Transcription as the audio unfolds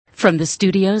From the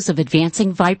studios of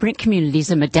Advancing Vibrant Communities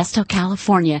in Modesto,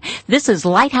 California, this is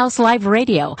Lighthouse Live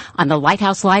Radio on the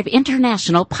Lighthouse Live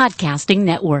International Podcasting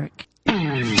Network.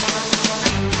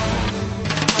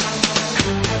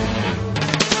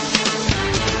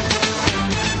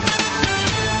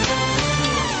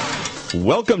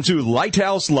 Welcome to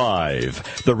Lighthouse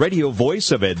Live, the radio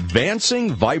voice of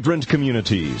advancing vibrant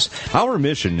communities. Our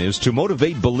mission is to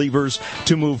motivate believers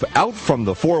to move out from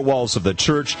the four walls of the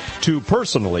church to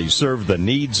personally serve the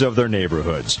needs of their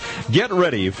neighborhoods. Get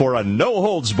ready for a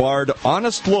no-holds-barred,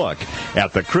 honest look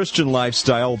at the Christian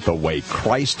lifestyle the way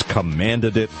Christ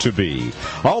commanded it to be.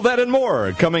 All that and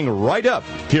more coming right up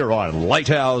here on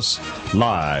Lighthouse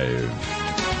Live.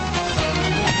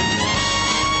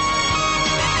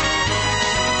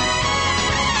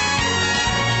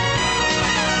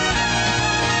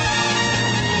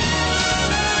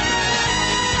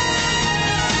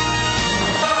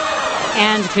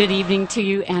 And good evening to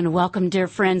you, and welcome, dear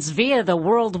friends, via the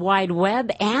World Wide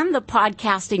Web and the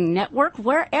podcasting network,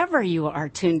 wherever you are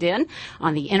tuned in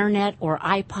on the internet or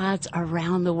iPods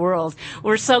around the world.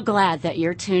 We're so glad that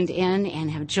you're tuned in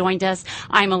and have joined us.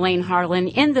 I'm Elaine Harlan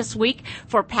in this week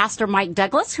for Pastor Mike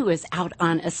Douglas, who is out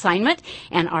on assignment,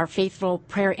 and our faithful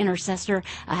prayer intercessor,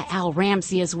 Al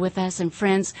Ramsey, is with us. And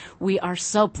friends, we are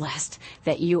so blessed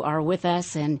that you are with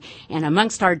us, and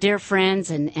amongst our dear friends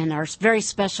and our very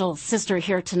special sister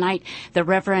here tonight, the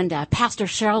Reverend Pastor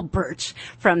Cheryl Birch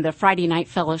from the Friday Night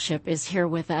Fellowship is here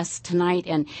with us tonight.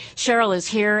 And Cheryl is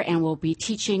here and will be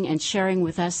teaching and sharing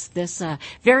with us this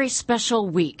very special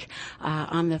week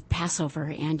on the Passover.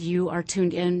 And you are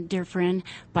tuned in, dear friend,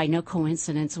 by no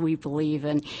coincidence, we believe.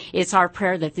 And it's our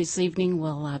prayer that this evening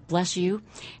will bless you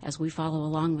as we follow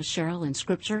along with Cheryl in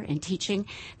Scripture and teaching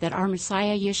that our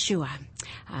Messiah, Yeshua,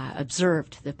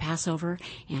 observed the Passover,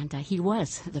 and he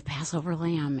was the Passover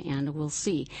lamb, and we'll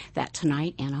see that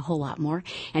tonight and a whole lot more.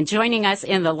 And joining us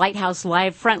in the Lighthouse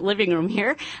Live front living room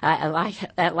here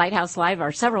at Lighthouse Live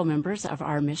are several members of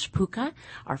our Mishpucha,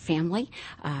 our family,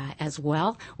 as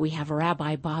well. We have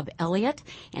Rabbi Bob Elliott,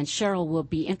 and Cheryl will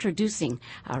be introducing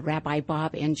Rabbi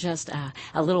Bob in just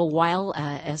a little while.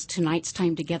 As tonight's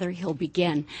time together, he'll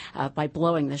begin by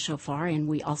blowing the shofar, and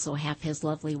we also have his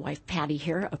lovely wife Patty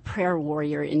here, a prayer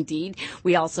warrior indeed.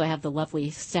 We also have the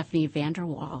lovely Stephanie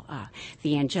Vanderwall,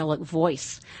 the angelic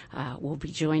voice, will be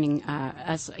joining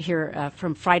us here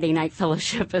from Friday Night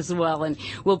Fellowship as well, and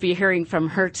we'll be hearing from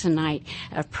her tonight,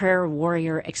 a prayer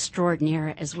warrior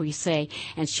extraordinaire, as we say,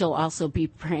 and she'll also be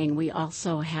praying. We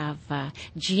also have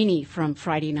Jeannie from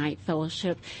Friday Night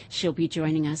Fellowship. She'll be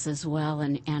joining us as well,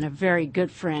 and a very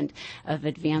good friend of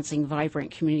Advancing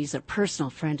Vibrant Communities, a personal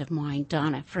friend of mine,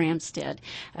 Donna Framstead,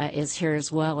 is here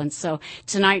as well. And so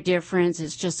tonight, dear friends,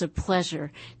 it's just a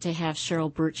pleasure to have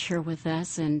Cheryl Birch here with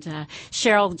us. And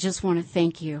Cheryl, just want to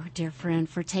thank you, dear friend,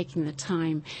 for taking the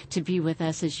time to be with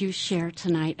us as you share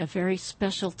tonight a very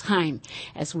special time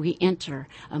as we enter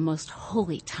a most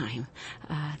holy time.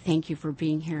 Thank you for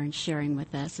being here and sharing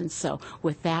with us. And so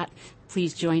with that,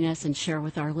 please join us and share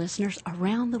with our listeners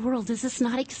around the world. Is this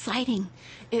not exciting?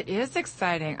 It is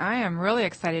exciting. I am really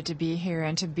excited to be here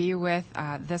and to be with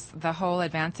the whole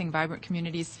Advancing Vibrant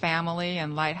Communities family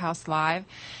and Lighthouse Live.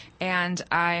 And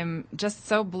I'm just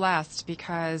so blessed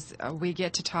because we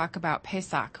get to talk about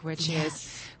Pesach, which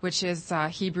is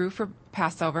Hebrew for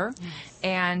Passover. Yes.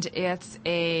 And it's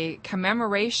a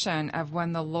commemoration of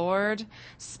when the Lord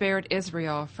spared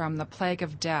Israel from the plague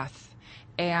of death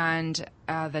and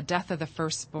the death of the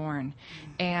firstborn.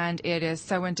 And it is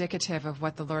so indicative of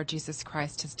what the Lord Jesus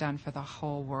Christ has done for the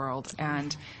whole world.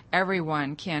 And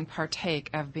everyone can partake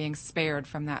of being spared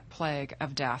from that plague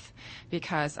of death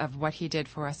because of what he did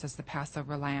for us as the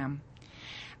Passover lamb.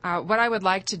 What I would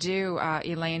like to do,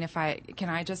 Elaine, can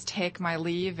I just take my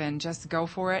leave and just go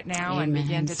for it now? Amen, and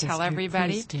begin to sister, tell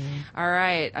everybody? Please do. All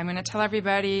right. I'm going to tell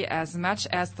everybody as much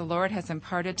as the Lord has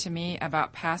imparted to me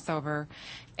about Passover.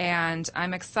 And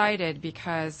I'm excited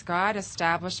because God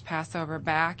established Passover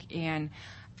back in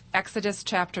Exodus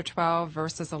chapter 12,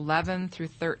 verses 11 through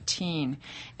 13.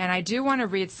 And I do want to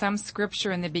read some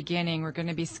scripture in the beginning. We're going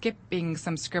to be skipping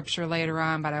some scripture later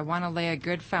on, but I want to lay a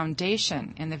good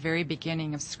foundation in the very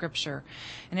beginning of scripture.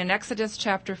 And in Exodus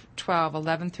chapter 12,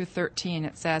 11 through 13,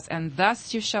 it says, "And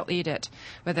thus you shall eat it,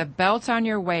 with a belt on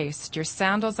your waist, your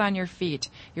sandals on your feet,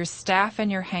 your staff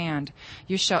in your hand.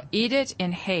 You shall eat it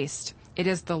in haste. It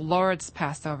is the Lord's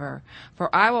Passover.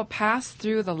 For I will pass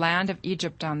through the land of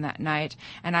Egypt on that night,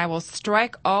 and I will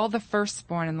strike all the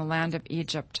firstborn in the land of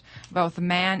Egypt, both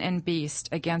man and beast.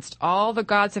 Against all the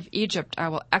gods of Egypt I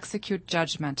will execute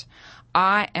judgment.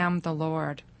 I am the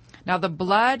Lord. Now the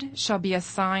blood shall be a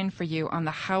sign for you on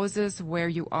the houses where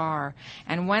you are,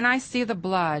 and when I see the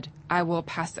blood, I will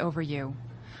pass over you.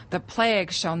 The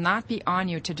plague shall not be on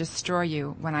you to destroy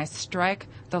you when I strike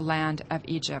the land of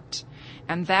Egypt.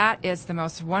 And that is the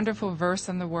most wonderful verse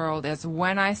in the world, is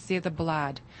when I see the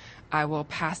blood, I will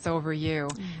pass over you.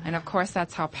 Mm-hmm. And of course,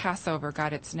 that's how Passover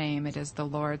got its name. It is the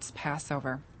Lord's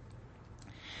Passover.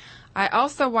 I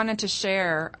also wanted to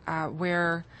share,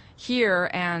 we're here,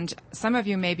 and some of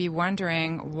you may be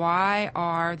wondering, why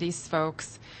are these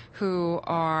folks who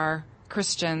are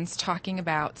Christians talking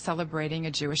about celebrating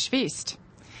a Jewish feast?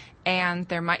 And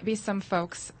there might be some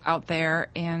folks out there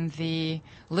in the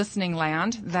listening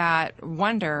land that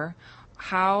wonder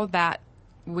how that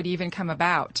would even come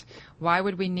about. Why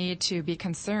would we need to be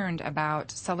concerned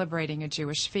about celebrating a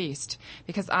Jewish feast?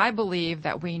 Because I believe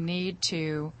that we need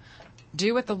to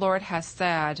do what the Lord has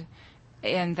said,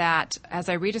 in that, as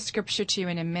I read a scripture to you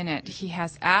in a minute, He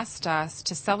has asked us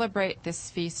to celebrate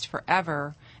this feast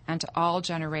forever and to all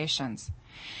generations.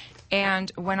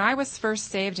 And when I was first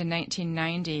saved in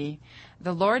 1990,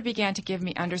 the Lord began to give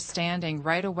me understanding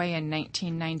right away in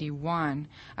 1991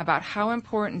 about how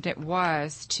important it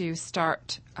was to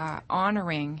start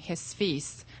honoring His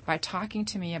feasts by talking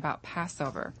to me about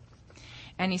Passover.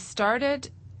 And He started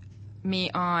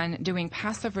me on doing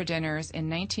Passover dinners in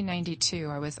 1992.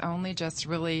 I was only just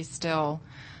really still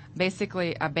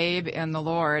basically a babe in the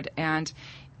Lord. And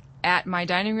at my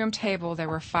dining room table, there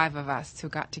were 5 of us who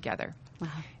got together. Wow.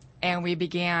 And we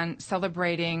began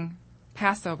celebrating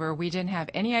Passover. We didn't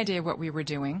have any idea what we were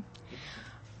doing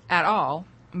at all,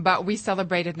 but we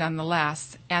celebrated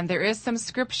nonetheless. And there is some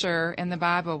scripture in the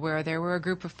Bible where there were a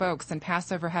group of folks, and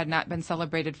Passover had not been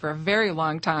celebrated for a very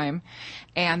long time,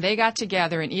 and they got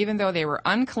together, and even though they were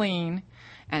unclean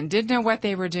and didn't know what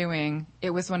they were doing,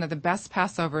 it was one of the best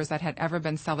Passovers that had ever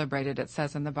been celebrated, it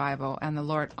says in the Bible, and the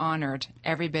Lord honored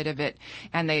every bit of it.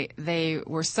 And they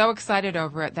were so excited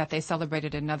over it that they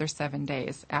celebrated another 7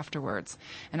 days afterwards.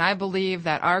 And I believe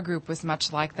that our group was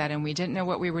much like that, and we didn't know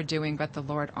what we were doing, but the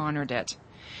Lord honored it.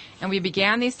 And we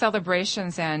began these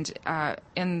celebrations, and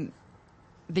in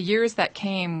the years that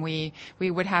came, we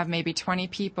would have maybe 20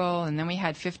 people, and then we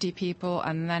had 50 people,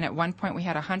 and then at one point we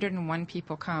had 101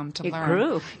 people come to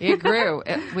learn. It grew.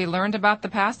 We learned about the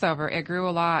Passover. It grew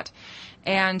a lot.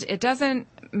 And it doesn't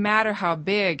matter how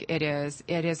big it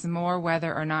is more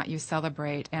whether or not you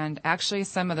celebrate. And actually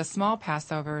some of the small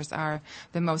Passovers are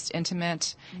the most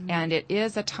intimate, and it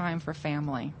is a time for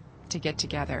family to get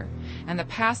together. And the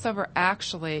Passover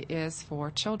actually is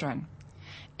for children.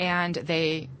 And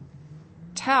they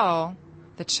tell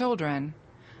the children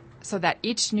so that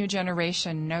each new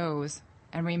generation knows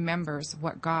and remembers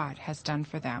what God has done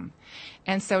for them.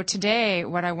 And so today,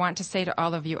 what I want to say to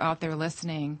all of you out there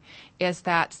listening is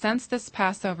that since this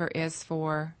Passover is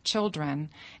for children,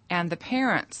 and the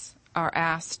parents are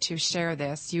asked to share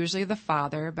this, usually the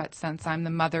father, but since I'm the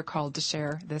mother called to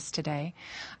share this today,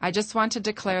 I just want to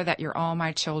declare that you're all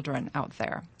my children out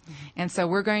there. And so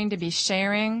we're going to be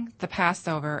sharing the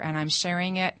Passover, and I'm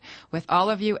sharing it with all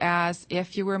of you as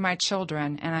if you were my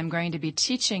children, and I'm going to be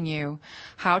teaching you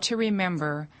how to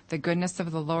remember the goodness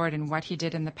of the Lord and what He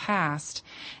did in the past,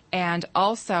 and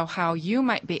also how you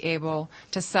might be able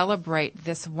to celebrate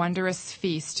this wondrous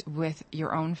feast with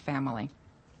your own family.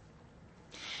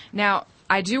 Now,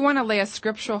 I do want to lay a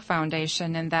scriptural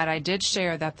foundation in that I did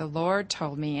share that the Lord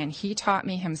told me, and He taught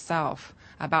me Himself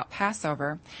about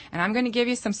Passover. And I'm going to give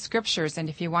you some scriptures, and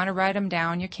if you want to write them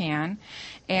down, you can.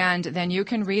 And then you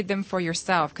can read them for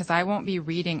yourself, because I won't be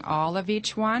reading all of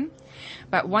each one.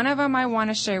 But one of them I want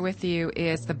to share with you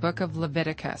is the book of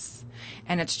Leviticus.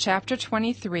 And it's chapter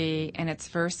 23, and it's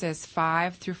verses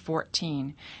 5 through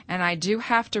 14. And I do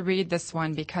have to read this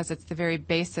one because it's the very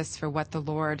basis for what the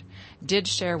Lord did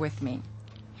share with me.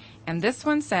 And this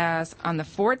one says, on the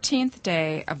 14th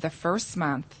day of the first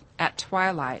month at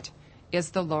twilight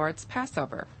is the Lord's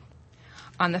Passover.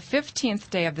 On the 15th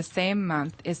day of the same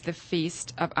month is the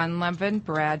feast of unleavened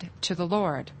bread to the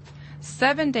Lord.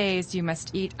 7 days you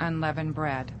must eat unleavened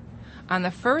bread. On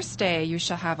the first day you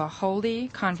shall have a holy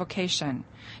convocation.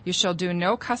 You shall do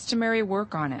no customary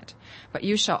work on it, but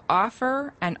you shall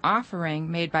offer an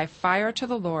offering made by fire to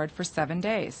the Lord for 7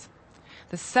 days.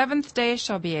 The 7th day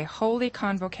shall be a holy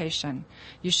convocation.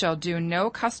 You shall do no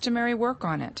customary work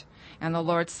on it. And the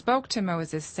Lord spoke to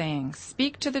Moses, saying,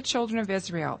 Speak to the children of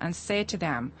Israel, and say to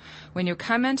them, When you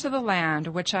come into the land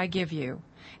which I give you,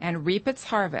 and reap its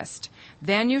harvest,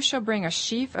 then you shall bring a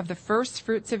sheaf of the first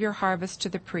fruits of your harvest to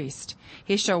the priest.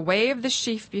 He shall wave the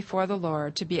sheaf before the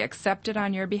Lord to be accepted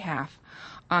on your behalf.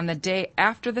 On the day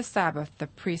after the Sabbath the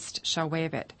priest shall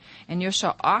wave it. And you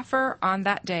shall offer on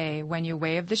that day, when you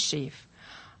wave the sheaf,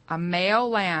 a male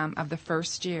lamb of the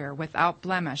first year, without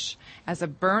blemish, as a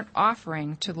burnt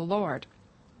offering to the Lord.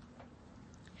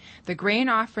 The grain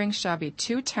offering shall be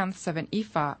 2/10 of an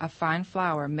ephah of fine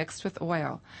flour mixed with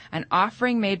oil, an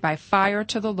offering made by fire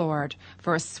to the Lord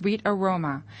for a sweet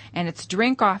aroma, and its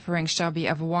drink offering shall be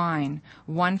of wine,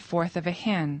 1/4 of a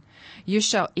hin. You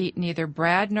shall eat neither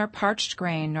bread nor parched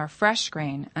grain nor fresh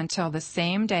grain until the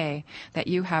same day that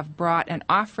you have brought an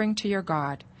offering to your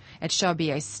God. It shall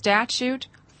be a statute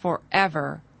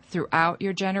forever throughout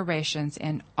your generations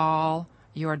in all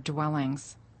your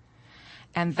dwellings.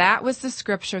 And that was the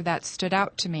scripture that stood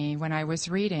out to me when I was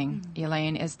reading,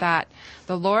 Elaine, is that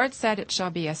the Lord said it shall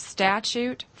be a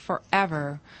statute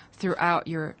forever throughout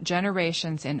your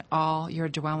generations in all your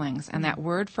dwellings. And that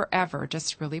word forever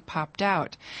just really popped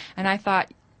out. And I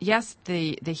thought, yes,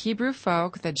 the Hebrew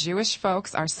folk, the Jewish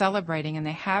folks are celebrating, and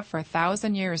they have for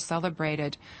 1,000 years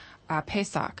celebrated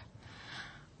Pesach.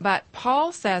 But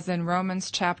Paul says in Romans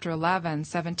chapter 11,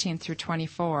 17 through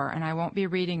 24, and I won't be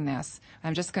reading this,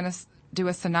 I'm just going to do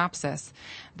a synopsis,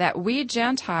 that we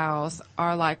Gentiles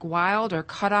are like wild or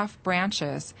cut off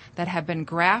branches that have been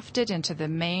grafted into the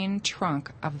main trunk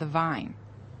of the vine.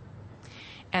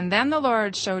 And then the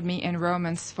Lord showed me in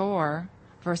Romans 4,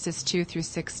 verses 2 through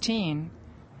 16,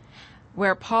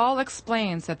 where Paul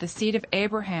explains that the seed of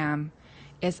Abraham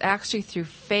is actually through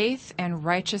faith and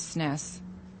righteousness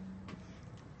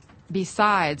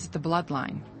besides the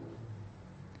bloodline.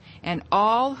 And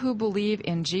all who believe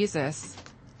in Jesus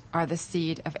are the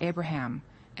seed of Abraham.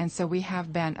 And so we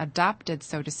have been adopted,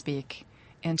 so to speak,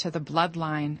 into the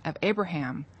bloodline of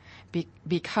Abraham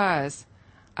because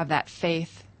of that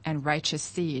faith and righteous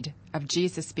seed of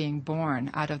Jesus being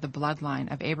born out of the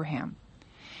bloodline of Abraham.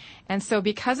 And so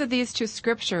because of these two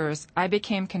scriptures, I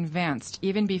became convinced,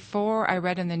 even before I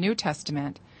read in the New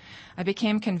Testament, I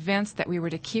became convinced that we were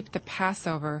to keep the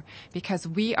Passover because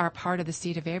we are part of the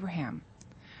seed of Abraham.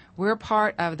 We're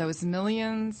part of those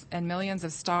millions and millions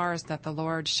of stars that the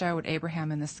Lord showed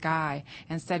Abraham in the sky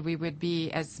and said we would be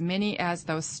as many as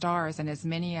those stars and as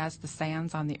many as the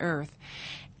sands on the earth.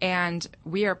 And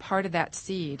we are part of that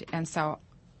seed. And so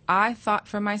I thought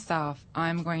for myself,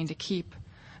 I'm going to keep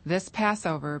this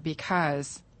Passover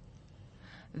because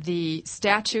the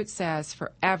statute says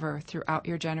forever throughout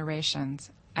your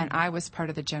generations. And I was part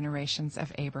of the generations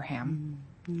of Abraham.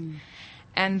 Mm-hmm.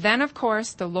 And then, of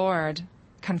course, the Lord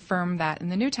confirmed that in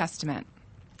the New Testament.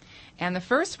 And the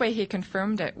first way he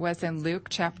confirmed it was in Luke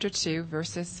chapter 2,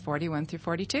 verses 41 through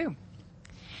 42.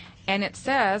 And it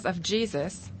says of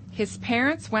Jesus, his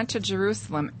parents went to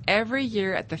Jerusalem every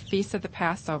year at the feast of the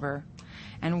Passover.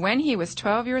 And when he was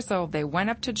 12 years old, they went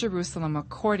up to Jerusalem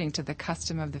according to the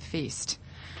custom of the feast.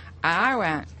 I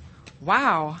went,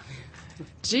 wow.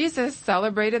 Jesus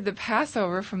celebrated the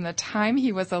Passover from the time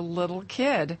he was a little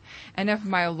kid. And if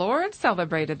my Lord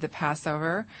celebrated the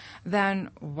Passover, then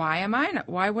why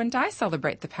wouldn't I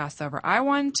celebrate the Passover? I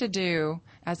wanted to do,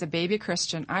 as a baby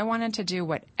Christian, I wanted to do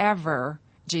whatever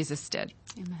Jesus did.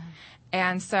 Amen.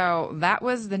 And so that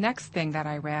was the next thing that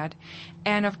I read.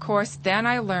 And of course, then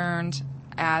I learned,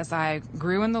 as I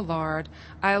grew in the Lord,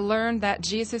 I learned that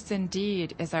Jesus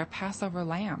indeed is our Passover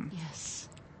lamb. Yes.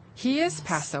 He is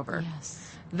Passover.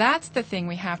 Yes. That's the thing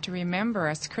we have to remember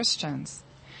as Christians.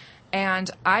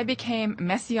 And I became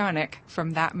messianic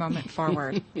from that moment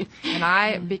forward. And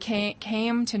I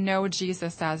came to know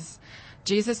Jesus as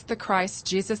Jesus the Christ,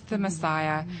 Jesus the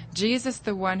Messiah, Jesus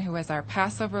the one who is our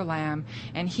Passover lamb.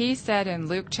 And he said in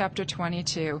Luke chapter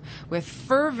 22, with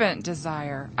fervent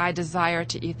desire, I desire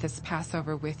to eat this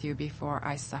Passover with you before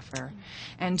I suffer.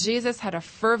 And Jesus had a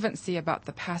fervency about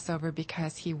the Passover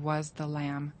because he was the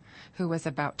lamb who was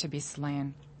about to be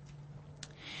slain.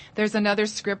 There's another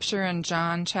scripture in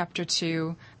John chapter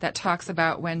 2 that talks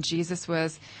about when Jesus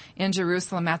was in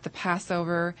Jerusalem at the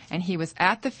Passover and he was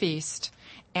at the feast,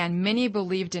 and many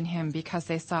believed in him because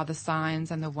they saw the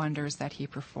signs and the wonders that he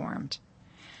performed.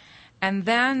 And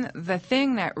then the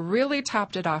thing that really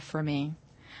topped it off for me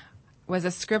was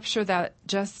a scripture that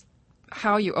just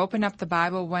how you open up the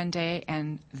Bible one day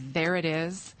and there it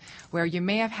is, where you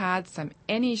may have had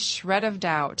any shred of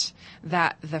doubt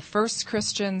that the first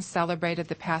Christians celebrated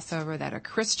the Passover, that a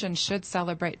Christian should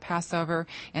celebrate Passover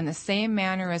in the same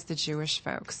manner as the Jewish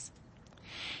folks.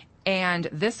 And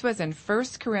this was in 1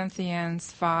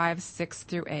 Corinthians 5, 6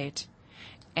 through 8.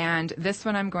 And this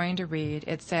one I'm going to read.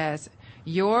 It says,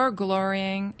 your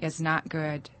glorying is not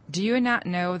good. Do you not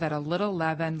know that a little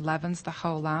leaven leavens the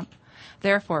whole lump?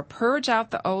 Therefore, purge out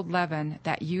the old leaven,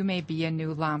 that you may be a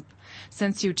new lump,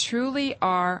 since you truly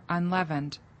are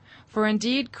unleavened. For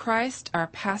indeed Christ our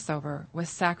Passover was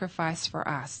sacrificed for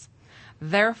us.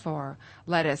 Therefore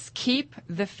let us keep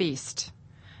the feast,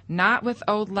 not with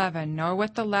old leaven, nor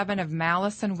with the leaven of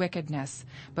malice and wickedness,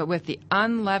 but with the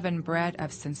unleavened bread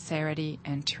of sincerity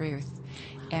and truth.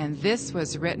 And this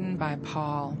was written by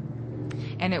Paul.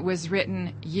 And it was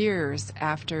written years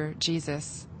after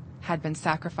Jesus had been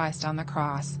sacrificed on the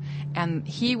cross. And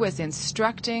he was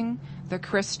instructing the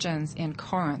Christians in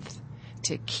Corinth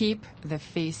to keep the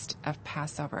feast of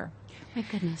Passover. My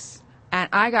goodness. And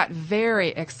I got very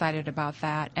excited about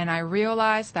that. And I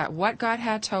realized that what God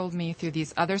had told me through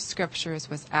these other scriptures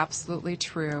was absolutely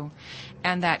true.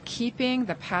 And that keeping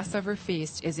the Passover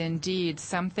feast is indeed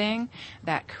something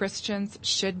that Christians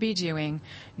should be doing,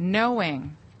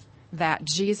 knowing that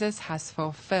Jesus has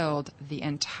fulfilled the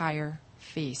entire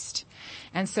feast.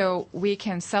 And so we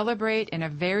can celebrate in a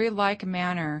very like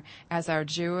manner as our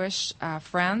Jewish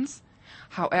friends,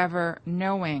 however,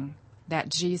 knowing that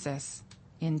Jesus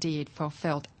indeed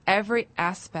fulfilled every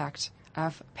aspect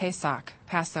of Pesach,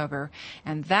 Passover.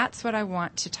 And that's what I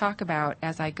want to talk about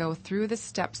as I go through the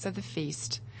steps of the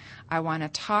feast. I want to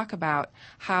talk about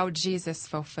how Jesus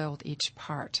fulfilled each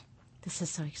part. This is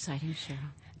so exciting, Cheryl.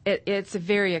 It's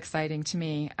very exciting to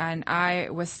me, and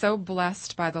I was so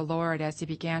blessed by the Lord as he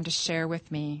began to share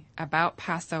with me about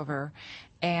Passover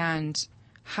and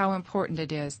how important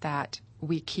it is that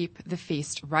we keep the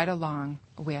feast right along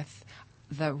with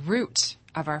the root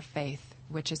of our faith,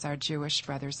 which is our Jewish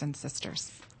brothers and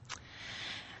sisters.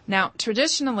 Now,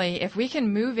 traditionally, if we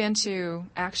can move into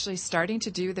actually starting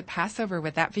to do the Passover,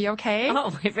 would that be okay? Oh,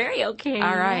 very okay.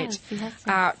 All right.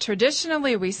 Yes.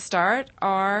 Traditionally, we start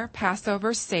our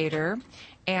Passover Seder,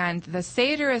 and the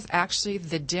Seder is actually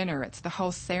the dinner. It's the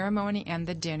whole ceremony and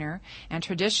the dinner. And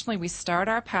traditionally, we start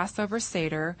our Passover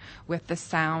Seder with the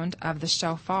sound of the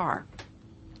shofar.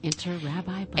 Enter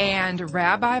Rabbi Bob. And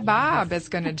Rabbi Bob is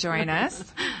going to join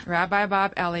us, Rabbi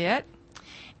Bob Elliott.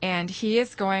 And he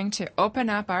is going to open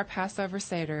up our Passover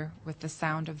Seder with the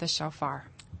sound of the shofar.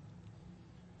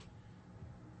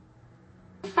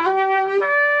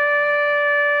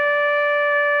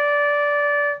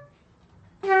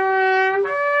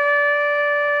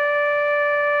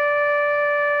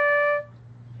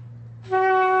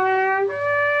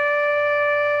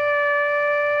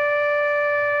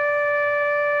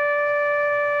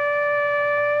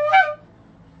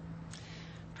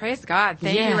 Praise God.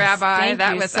 Thank you, Rabbi.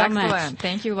 That was excellent.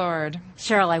 Thank you, Lord.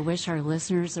 Cheryl, I wish our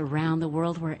listeners around the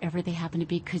world, wherever they happen to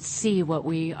be, could see what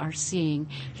we are seeing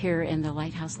here in the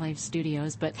Lighthouse Live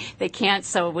studios, but they can't,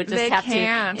 so we'll just have to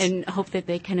and hope that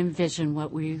they can envision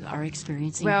what we are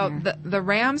experiencing here. Well, the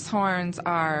ram's horns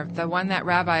are, the one that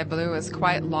Rabbi blew is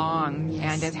quite long,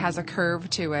 and it has a curve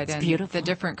to it. It's and beautiful. The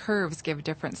different curves give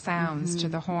different sounds to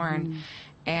the horn.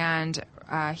 And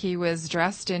he was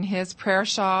dressed in his prayer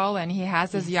shawl, and he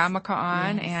has his yarmulke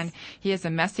on, and he is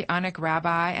a Messianic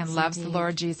rabbi and loves the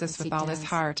Lord Jesus with all his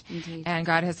heart. Indeed. And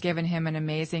God has given him an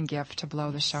amazing gift to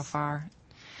blow the shofar.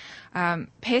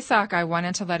 Pesach, I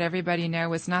wanted to let everybody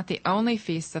know, is not the only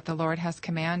feast that the Lord has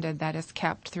commanded that is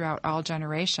kept throughout all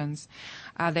generations.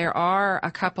 There are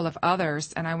a couple of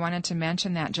others, and I wanted to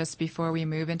mention that just before we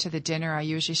move into the dinner. I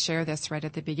usually share this right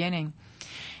at the beginning.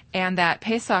 And that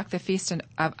Pesach, the Feast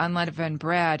of Unleavened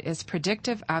Bread, is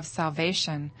predictive of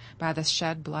salvation by the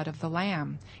shed blood of the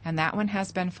Lamb. And that one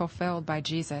has been fulfilled by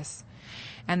Jesus.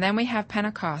 And then we have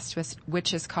Pentecost,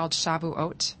 which is called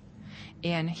Shavuot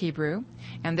in Hebrew.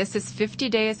 And this is 50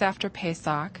 days after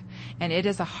Pesach, and it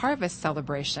is a harvest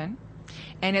celebration.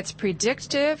 And it's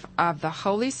predictive of the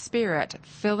Holy Spirit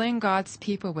filling God's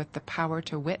people with the power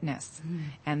to witness.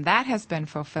 And that has been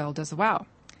fulfilled as well.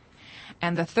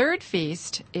 And the third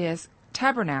feast is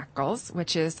Tabernacles,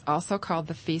 which is also called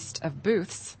the Feast of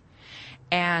Booths.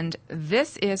 And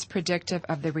this is predictive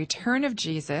of the return of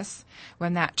Jesus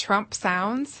when that trump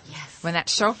sounds, when that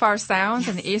shofar sounds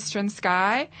in the eastern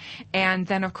sky. And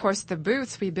then, of course, the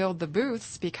booths, we build the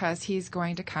booths because he's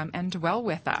going to come and dwell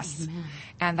with us. Amen.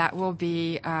 And that will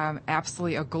be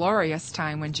absolutely a glorious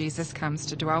time when Jesus comes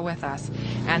to dwell with us.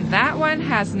 And that one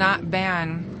has not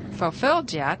been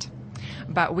fulfilled yet,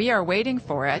 but we are waiting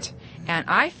for it. And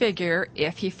I figure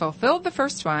if he fulfilled the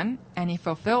first one and he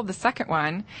fulfilled the second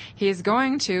one, he's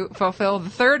going to fulfill the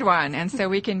third one. And so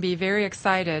we can be very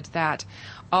excited that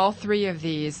all three of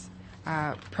these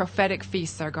prophetic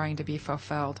feasts are going to be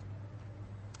fulfilled.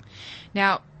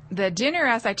 Now, the dinner,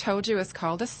 as I told you, is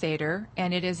called a Seder,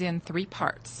 and it is in 3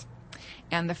 parts.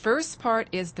 And the first part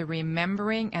is the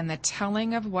remembering and the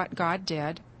telling of what God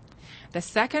did. The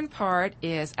second part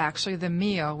is actually the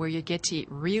meal where you get to eat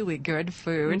really good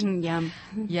food. Yum.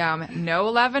 Yum. No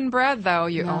leavened bread, though.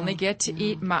 You only get to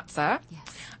eat matzah. Yes.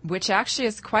 Which actually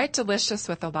is quite delicious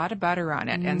with a lot of butter on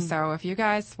it. And so if you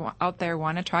guys out there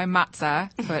want to try matzah,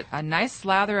 put a nice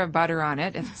slather of butter on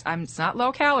it. It's not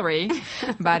low calorie,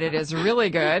 but it is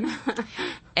really good.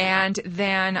 And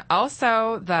then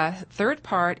also the third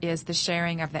part is the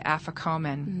sharing of the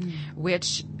afikomen,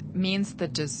 which means the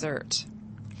dessert.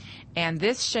 And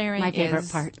this sharing my favorite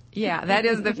part. Yeah, that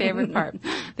is the favorite part.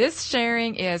 This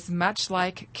sharing is much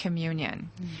like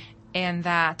communion in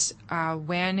that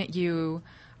when you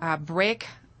break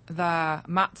the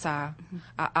matzah,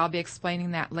 I'll be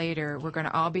explaining that later. We're going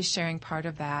to all be sharing part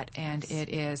of that, and it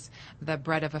is the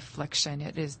bread of affliction.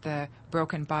 It is the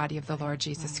broken body of the Lord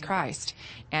Jesus Christ.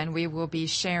 And we will be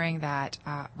sharing that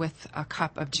with a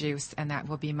cup of juice, and that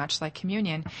will be much like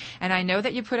communion. And I know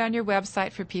that you put on your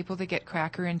website for people to get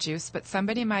cracker and juice, but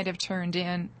somebody might have tuned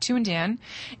in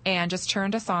and just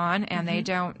turned us on, and they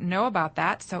don't know about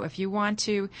that. So if you want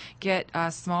to get a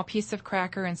small piece of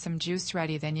cracker and some juice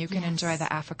ready, then you can enjoy the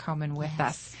afikomen with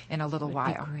us in a little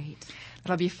while. Great.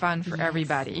 It'll be fun for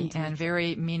everybody and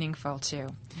very meaningful too.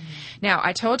 Now,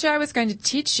 I told you I was going to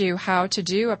teach you how to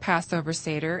do a Passover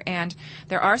Seder, and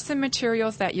there are some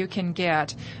materials that you can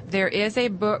get. There is a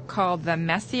book called The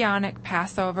Messianic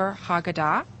Passover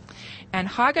Haggadah, and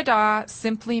Haggadah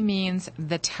simply means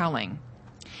the telling.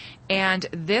 And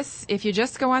this, if you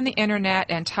just go on the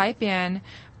internet and type in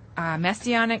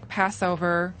Messianic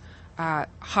Passover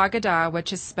Haggadah,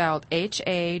 which is spelled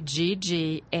Hagggadah.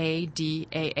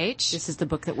 This is the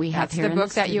book that we have here. That's the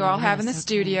book that you all have in the Okay.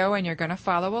 studio, and you're going to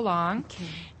follow along. Okay.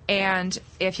 And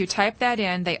if you type that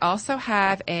in, they also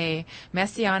have a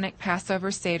Messianic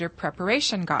Passover Seder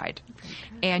preparation guide.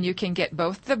 And you can get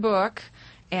both the book,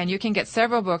 and you can get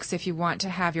several books if you want to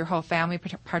have your whole family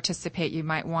participate. You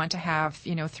might want to have,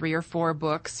 3 or 4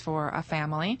 books for a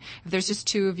family. If there's just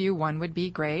 2 of you, 1 would be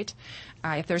great.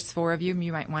 If there's 4 of you,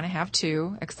 you might want to have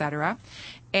 2, etc.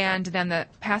 And then the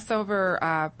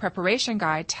Passover preparation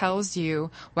guide tells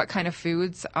you what kind of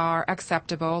foods are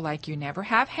acceptable, like you never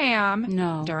have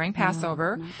ham during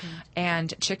Passover,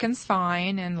 and chicken's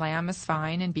fine, and lamb is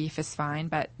fine, and beef is fine,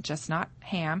 but just not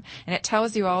ham. And it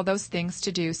tells you all those things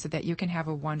to do so that you can have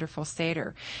a wonderful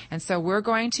Seder. And so we're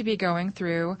going to be going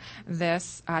through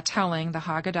this telling, the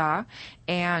Haggadah,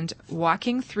 and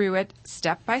walking through it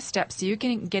step by step so you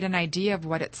can get an idea of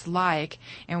what it's like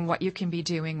and what you can be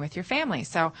doing with your family.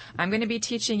 So I'm going to be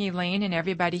teaching Elaine and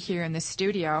everybody here in the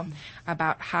studio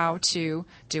about how to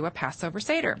do a Passover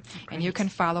Seder. And you can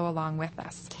follow along with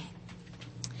us.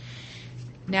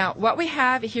 Now, what we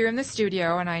have here in the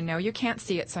studio, and I know you can't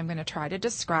see it, so I'm going to try to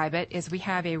describe it, is we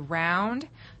have a round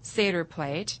Seder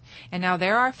plate. And now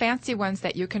there are fancy ones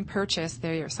that you can purchase.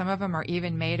 Some of them are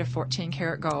even made of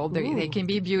 14-karat gold. They can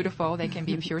be beautiful. They can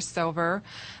be pure silver.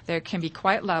 They can be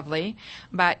quite lovely.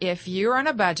 But if you're on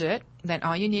a budget, then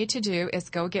all you need to do is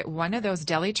go get one of those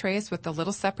deli trays with the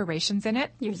little separations in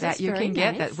it that you can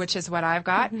get, which is what I've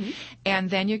got. And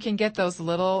then you can get those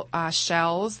little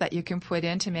shells that you can put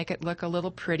in to make it look a little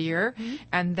prettier.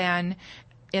 And then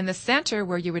in the center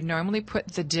where you would normally put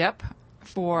the dip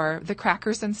for the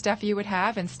crackers and stuff you would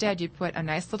have, instead you put a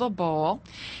nice little bowl.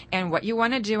 And what you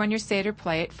want to do on your Seder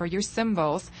plate for your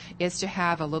symbols is to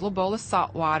have a little bowl of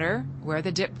salt water where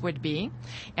the dip would be.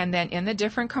 And then in the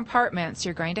different compartments,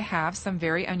 you're going to have some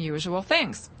very unusual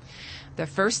things. The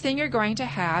first thing you're going to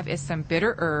have is some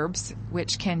bitter herbs,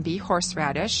 which can be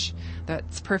horseradish.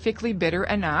 That's perfectly bitter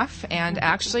enough, and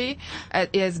actually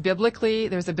there's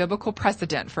a biblical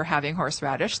precedent for having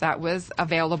horseradish. That was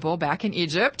available back in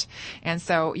Egypt, and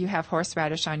so you have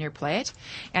horseradish on your plate.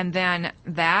 And then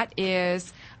that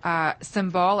is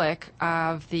symbolic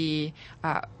of the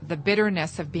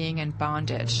bitterness of being in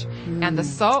bondage. And the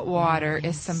salt water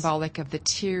is symbolic of the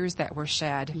tears that were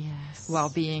shed while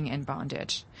being in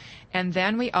bondage. And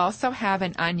then we also have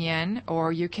an onion,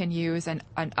 or you can use an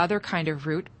other kind of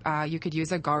root. You could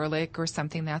use a garlic or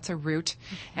something that's a root.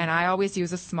 And I always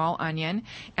use a small onion.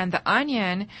 And the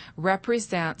onion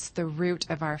represents the root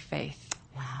of our faith.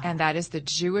 Wow. And that is the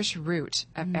Jewish root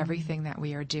of everything that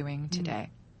we are doing today.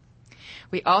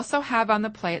 We also have on the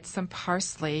plate some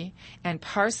parsley, and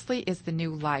parsley is the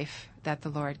new life that the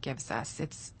Lord gives us.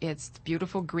 It's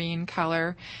beautiful green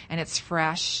color, and it's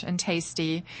fresh and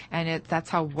tasty, and that's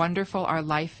how wonderful our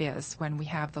life is when we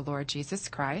have the Lord Jesus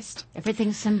Christ.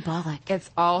 Everything's symbolic. It's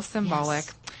all symbolic.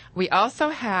 Yes. We also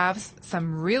have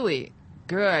some really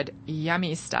good,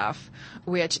 yummy stuff,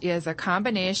 which is a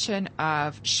combination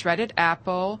of shredded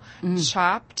apple,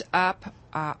 chopped up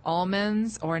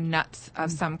almonds or nuts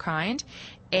of some kind,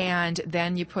 And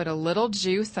then you put a little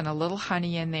juice and a little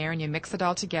honey in there, and you mix it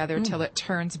all together till it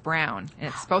turns brown. And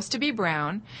it's supposed to be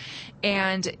brown,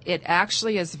 and it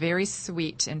actually is very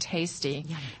sweet and tasty,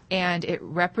 and it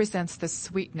represents the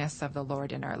sweetness of the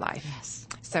Lord in our life. Yes.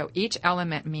 So each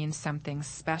element means something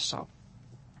special.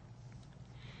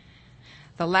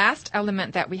 The last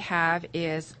element that we have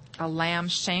is a lamb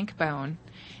shank bone,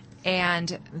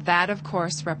 and that, of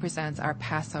course, represents our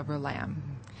Passover lamb.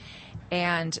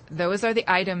 And those are the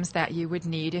items that you would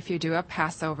need if you do a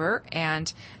Passover,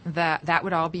 and that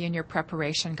would all be in your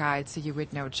preparation guide, so you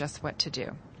would know just what to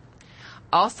do.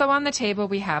 Also on the table,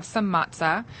 we have some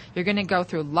matzah. You're going to go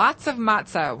through lots of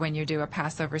matzah when you do a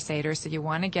Passover Seder, so you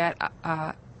want to get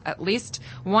at least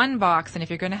one box, and if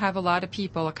you're going to have a lot of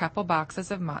people, a couple boxes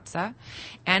of matzah.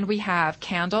 And we have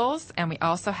candles, and we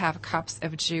also have cups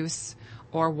of juice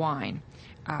or wine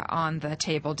on the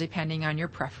table, depending on your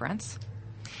preference.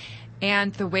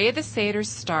 And the way the Seder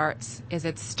starts is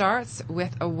it starts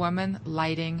with a woman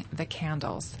lighting the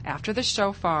candles. After the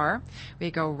shofar, we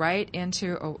go right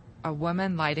into a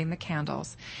woman lighting the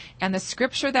candles. And the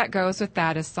scripture that goes with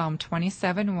that is Psalm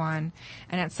 27:1,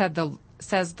 and it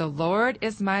says, "The Lord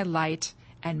is my light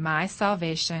and my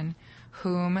salvation,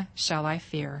 whom shall I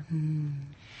fear?"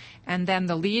 And then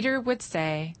the leader would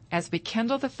say, as we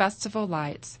kindle the festival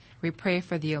lights, we pray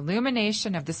for the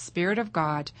illumination of the Spirit of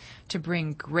God to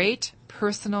bring great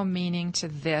personal meaning to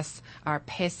this, our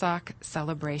Pesach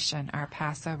celebration, our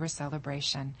Passover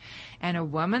celebration. And a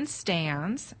woman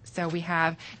stands. So we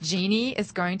have Jeannie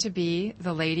is going to be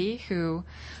the lady who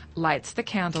lights the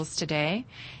candles today.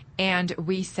 And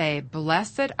we say,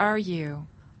 "Blessed are you,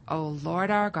 O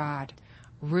Lord our God,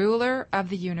 ruler of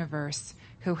the universe,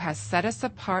 who has set us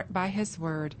apart by his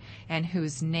word, and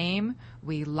whose name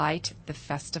we light the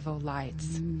festival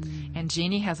lights." And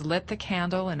Jeannie has lit the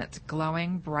candle, and it's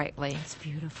glowing brightly. It's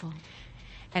beautiful.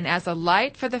 And as a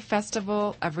light for the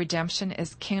festival of redemption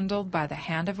is kindled by the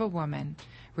hand of a woman,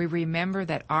 we remember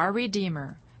that our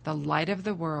Redeemer, the light of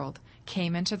the world,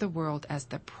 came into the world as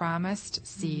the promised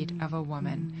seed of a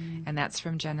woman. And that's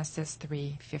from Genesis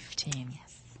 3:15.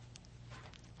 Yes.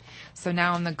 So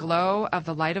now in the glow of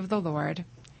the light of the Lord,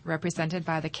 represented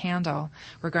by the candle,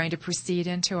 we're going to proceed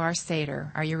into our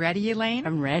Seder. Are you ready, Elaine?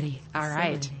 I'm ready. All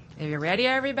right. So ready. Are you ready,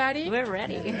 everybody? We're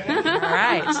ready. All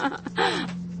right.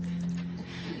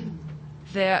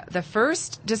 The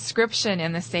first description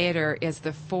in the Seder is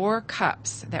the 4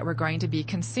 cups that we're going to be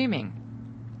consuming.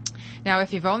 Now,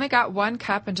 if you've only got 1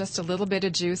 cup and just a little bit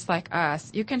of juice like us,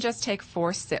 you can just take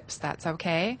 4 sips. That's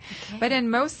okay. But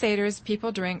in most Seders,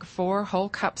 people drink 4 whole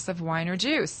cups of wine or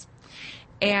juice.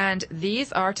 And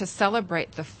these are to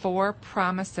celebrate the 4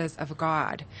 promises of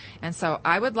God. And so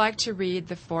I would like to read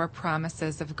the 4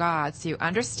 promises of God so you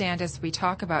understand as we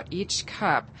talk about each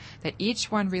cup that each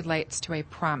one relates to a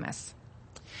promise.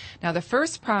 Now, the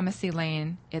first promise,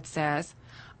 Elaine, it says,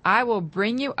 "I will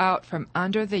bring you out from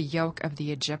under the yoke of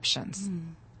the Egyptians."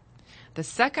 The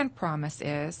second promise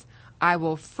is, "I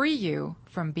will free you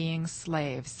from being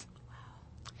slaves."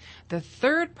 The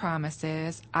third promise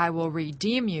is, "I will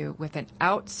redeem you with an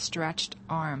outstretched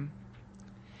arm."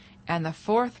 And the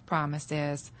fourth promise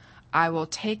is, "I will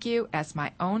take you as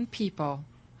my own people,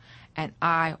 and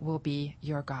I will be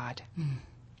your God."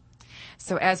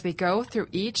 So as we go through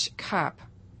each cup,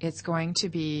 it's going to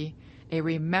be a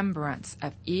remembrance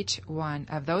of each one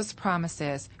of those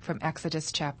promises from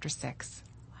Exodus chapter 6.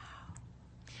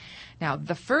 Now,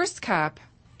 the first cup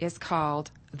is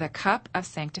called the cup of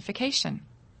sanctification.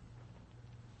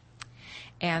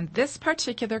 And this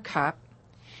particular cup,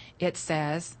 it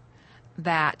says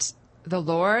that the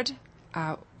Lord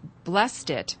blessed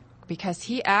it because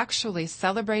he actually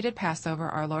celebrated Passover.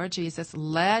 Our Lord Jesus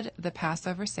led the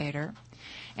Passover Seder,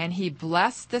 and he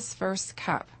blessed this first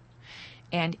cup.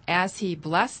 And as he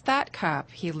blessed that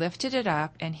cup, he lifted it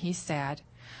up and he said,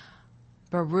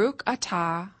 "Baruch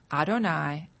atah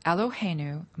Adonai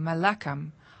Eloheinu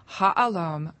melechem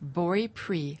ha'alom bori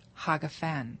pri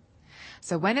hagafen."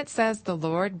 So when it says the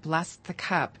Lord blessed the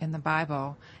cup in the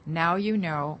Bible, now you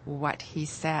know what he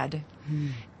said.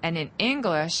 And in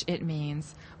English, it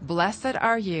means, "Blessed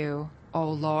are you, O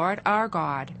Lord our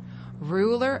God,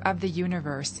 ruler of the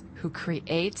universe, who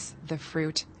creates the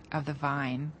fruit of the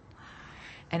vine."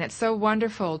 And it's so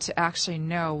wonderful to actually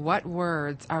know what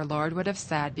words our Lord would have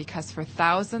said, because for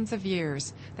thousands of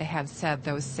years they have said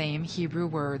those same Hebrew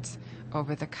words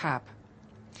over the cup.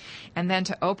 And then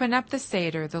to open up the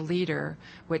Seder, the leader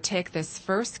would take this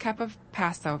first cup of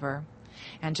Passover,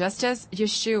 And just as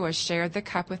Yeshua shared the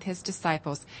cup with his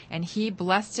disciples, and he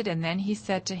blessed it, and then he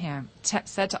said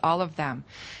to all of them,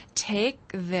 "Take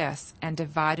this and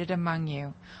divide it among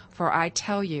you. For I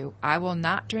tell you, I will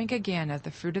not drink again of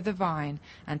the fruit of the vine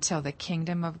until the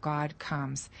kingdom of God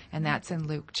comes." And that's in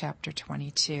Luke chapter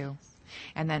 22.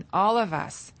 And then all of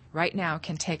us right now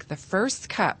can take the first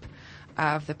cup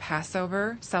of the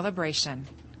Passover celebration,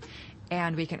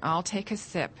 and we can all take a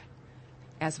sip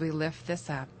as we lift this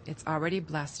up. It's already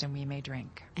blessed, and we may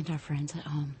drink. And our friends at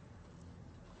home.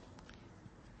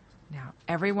 Now,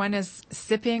 everyone is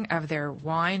sipping of their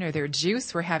wine or their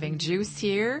juice. We're having juice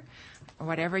here,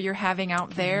 whatever you're having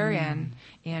out there, and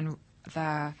in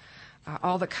the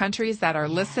all the countries that are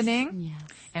listening.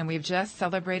 Yes. And we've just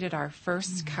celebrated our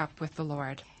first cup with the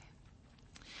Lord.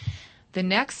 The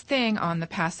next thing on the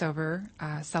Passover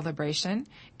celebration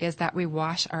is that we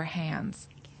wash our hands.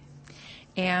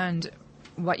 And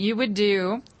what you would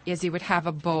do is you would have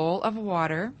a bowl of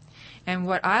water. And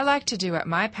what I like to do at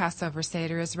my Passover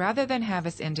Seder is, rather than have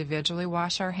us individually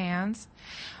wash our hands,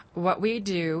 what we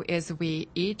do is we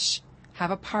each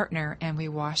have a partner and we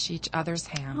wash each other's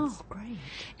hands. Oh, great.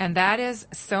 And that is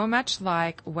so much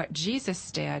like what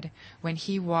Jesus did when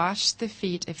he washed the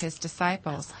feet of his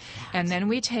disciples. And then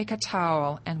we take a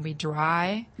towel and we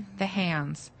dry the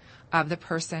hands of the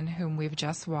person whom we've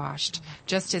just washed,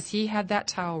 just as he had that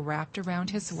towel wrapped around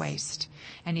his waist,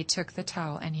 and he took the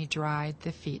towel and he dried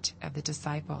the feet of the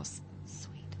disciples.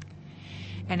 Sweet.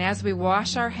 And as we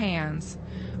wash our hands,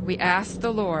 we ask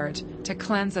the Lord to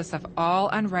cleanse us of all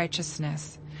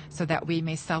unrighteousness, so that we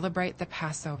may celebrate the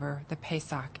Passover, the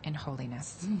Pesach, in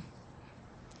holiness.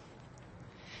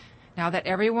 Now that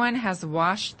everyone has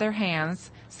washed their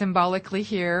hands symbolically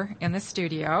here in the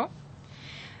studio,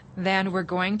 then we're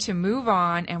going to move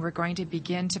on and we're going to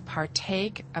begin to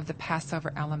partake of the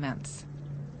Passover elements.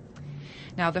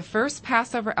 Now, the first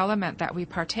Passover element that we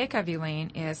partake of, Elaine,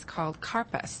 is called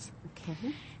karpas.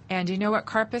 Okay. And do you know what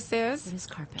karpas is? What is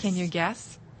karpas? Can you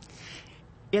guess?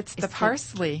 It's the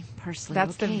parsley. Parsley.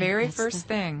 That's okay. the very That's first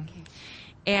thing. Okay.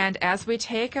 And as we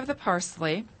take of the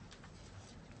parsley,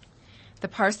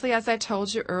 as I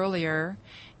told you earlier,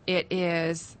 it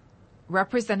is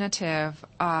representative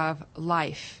of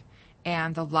life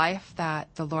and the life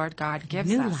that the Lord God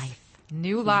gives us.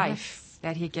 New life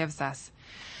that he gives us.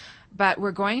 But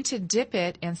we're going to dip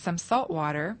it in some salt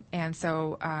water, and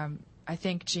so I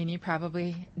think Jeannie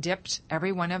probably dipped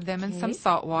every one of them in some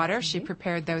salt water. Okay. She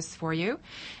prepared those for you.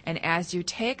 And as you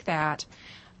take that,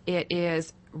 it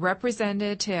is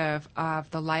representative of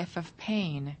the life of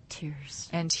pain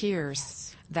and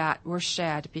tears that were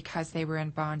shed because they were in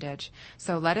bondage.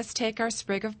 So let us take our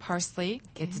sprig of parsley.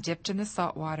 Okay. It's dipped in the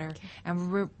salt water. Okay.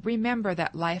 And remember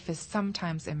that life is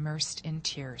sometimes immersed in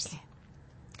tears. Okay.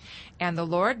 And the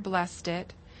Lord blessed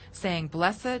it, saying,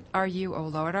 "Blessed are you, O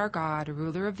Lord our God,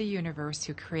 ruler of the universe,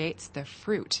 who creates the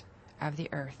fruit of the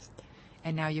earth."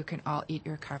 And now you can all eat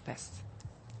your karpas.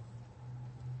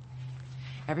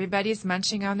 Everybody's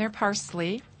munching on their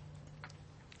parsley.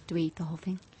 Do we eat the whole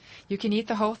thing? You can eat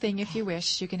the whole thing if you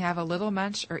wish. You can have a little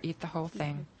munch or eat the whole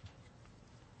thing.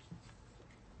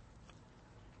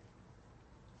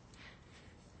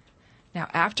 Now,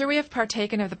 after we have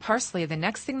partaken of the parsley, the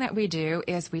next thing that we do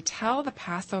is we tell the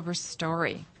Passover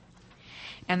story.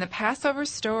 And the Passover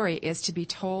story is to be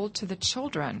told to the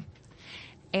children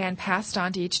and passed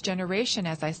on to each generation,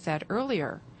 as I said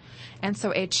earlier. And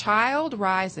so a child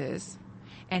rises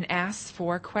and asks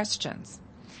 4 questions.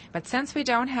 But since we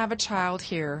don't have a child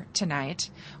here tonight,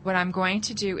 what I'm going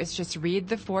to do is just read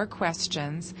the 4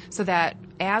 questions so that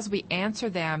as we answer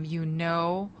them, you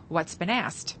know what's been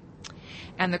asked.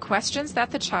 And the questions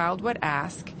that the child would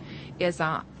ask is,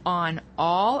 on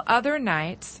all other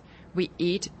nights, we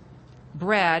eat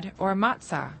bread or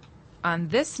matzah. On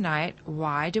this night,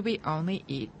 why do we only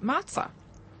eat matzah?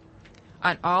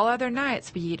 On all other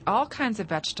nights, we eat all kinds of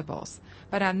vegetables.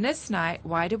 But on this night,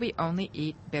 why do we only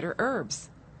eat bitter herbs?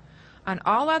 On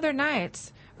all other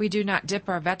nights, we do not dip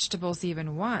our vegetables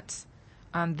even once.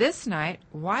 On this night,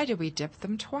 why do we dip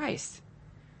them twice?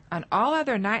 On all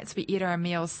other nights, we eat our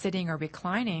meals sitting or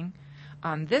reclining.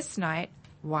 On this night,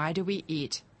 why do we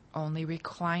eat only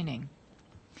reclining?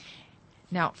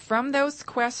 Now, from those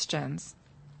questions,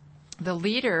 the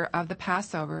leader of the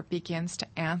Passover begins to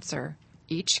answer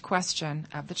each question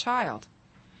of the child.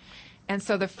 And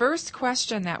so the first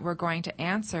question that we're going to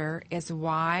answer is,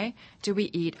 why do we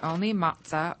eat only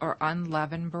matzah or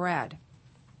unleavened bread?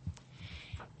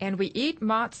 And we eat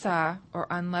matzah or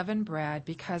unleavened bread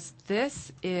because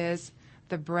this is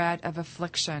the bread of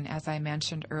affliction, as I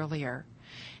mentioned earlier.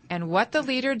 And what the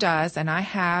leader does, and I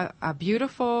have a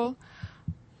beautiful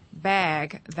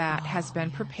bag that has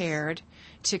been prepared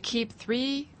to keep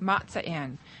 3 matzah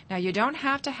in. Now, you don't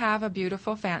have to have a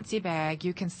beautiful fancy bag.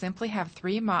 You can simply have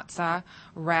 3 matzah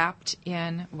wrapped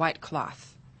in white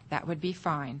cloth. That would be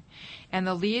fine. And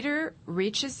the leader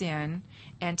reaches in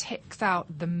and takes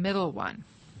out the middle one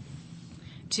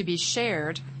to be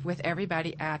shared with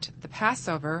everybody at the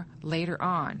Passover later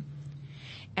on.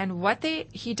 And what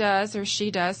he does or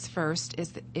she does first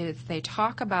is they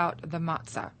talk about the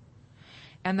matzah.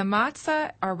 And the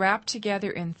matzah are wrapped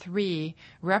together in 3,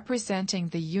 representing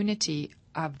the unity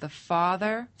of the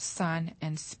Father, Son,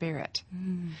 and Spirit.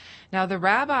 Now, the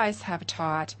rabbis have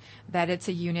taught that it's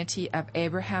a unity of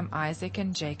Abraham, Isaac,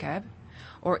 and Jacob,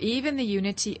 or even the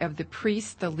unity of the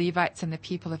priests, the Levites, and the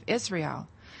people of Israel.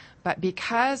 But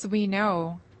because we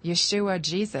know Yeshua,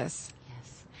 Jesus,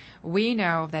 we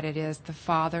know that it is the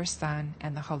Father, Son,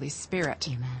 and the Holy Spirit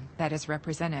that is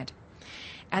represented.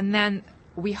 And then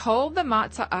we hold the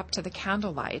matzah up to the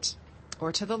candlelight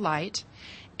or to the light,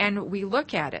 and we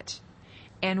look at it,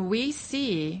 and we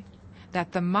see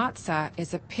that the matzah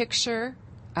is a picture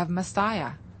of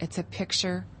Messiah. It's a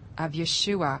picture of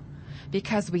Yeshua,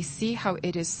 because we see how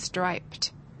it is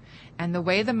striped. And the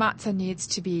way the matzah needs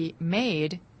to be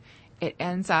made, it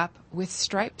ends up with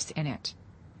stripes in it.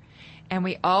 And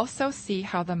we also see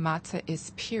how the matzah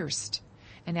is pierced.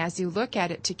 And as you look at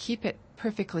it, to keep it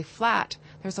perfectly flat,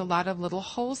 there's a lot of little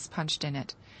holes punched in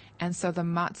it. And so the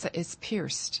matzah is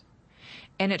pierced.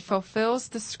 And it fulfills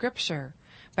the scripture,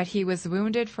 but he was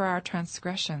wounded for our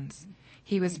transgressions.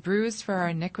 He was bruised for our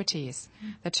iniquities.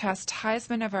 The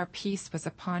chastisement of our peace was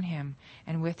upon him,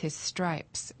 and with his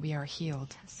stripes we are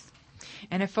healed.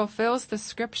 And it fulfills the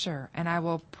scripture, and I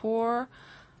will pour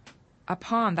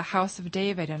upon the house of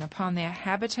David and upon the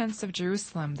inhabitants of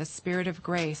Jerusalem the spirit of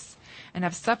grace and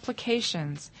of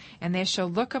supplications, and they shall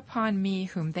look upon me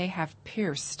whom they have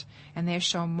pierced, and they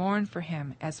shall mourn for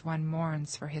him as one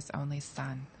mourns for his only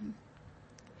son.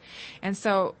 And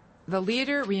so the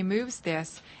leader removes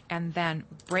this and then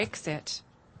breaks it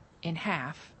in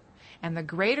half, and the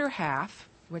greater half,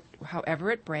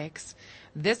 however it breaks,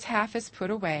 this half is put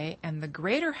away, and the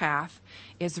greater half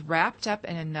is wrapped up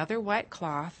in another white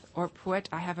cloth, or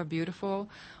I have a beautiful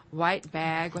white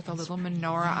bag with a little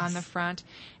menorah on the front,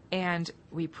 and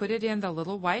we put it in the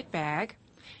little white bag,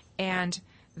 and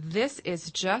this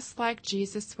is just like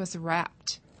Jesus was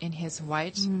wrapped in his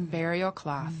white burial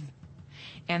cloth.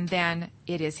 And then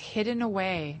it is hidden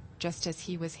away, just as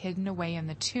he was hidden away in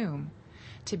the tomb,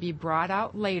 to be brought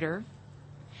out later.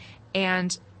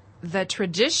 And the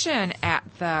tradition at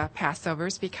the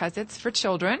Passovers, because it's for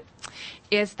children,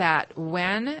 is that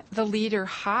when the leader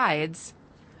hides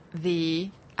the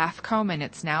afikomen,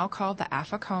 it's now called the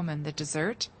afikomen, the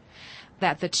dessert,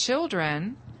 that the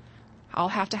children all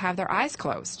have to have their eyes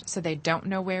closed so they don't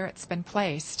know where it's been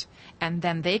placed. And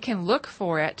then they can look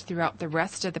for it throughout the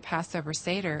rest of the Passover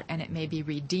Seder, and it may be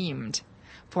redeemed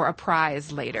for a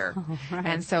prize later. Oh, right.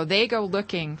 And so they go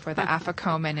looking for the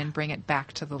afikomen and bring it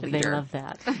back to the leader. They love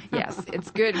that. Yes,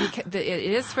 it's good. It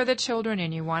is for the children,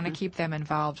 and you want to keep them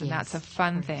involved, and that's a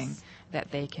fun thing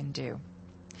that they can do.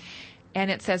 And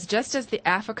it says, just as the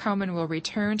afikomen will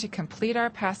return to complete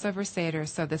our Passover Seder,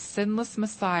 so the sinless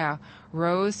Messiah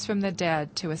rose from the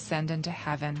dead to ascend into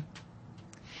heaven.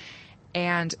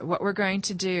 And what we're going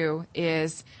to do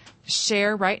is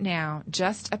share right now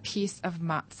just a piece of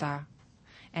matzah.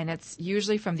 And it's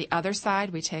usually from the other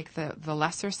side. We take the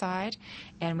lesser side,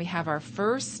 and we have our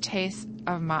first taste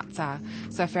of matzah.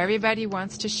 So if everybody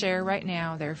wants to share right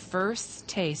now their first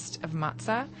taste of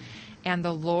matzah, and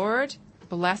the Lord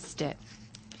blessed it,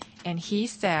 and he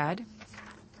said,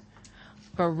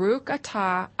 Baruch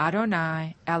atah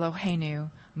Adonai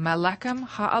Eloheinu Melechem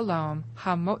ha'alom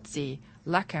ha'motzi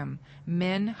lechem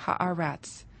min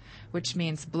ha'aretz, which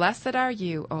means, blessed are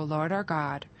you, O Lord our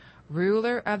God,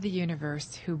 ruler of the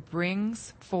universe, who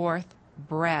brings forth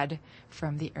bread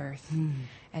from the earth.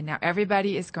 And now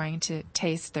everybody is going to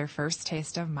taste their first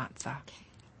taste of matzah.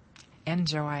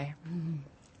 Enjoy.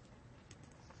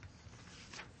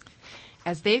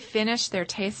 As they finish their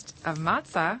taste of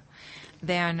matzah,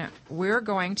 then we're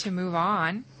going to move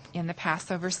on in the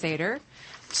Passover Seder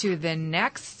to the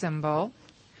next symbol,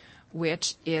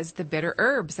 which is the bitter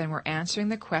herbs. And we're answering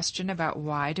the question about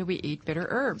why do we eat bitter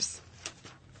herbs.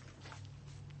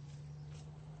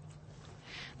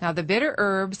 Now, the bitter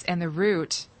herbs and the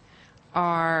root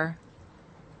are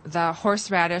the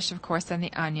horseradish, of course, and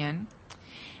the onion.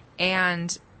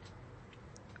 And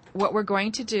what we're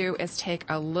going to do is take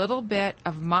a little bit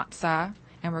of matzah,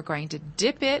 and we're going to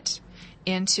dip it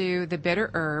into the bitter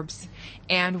herbs,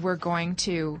 and we're going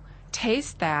to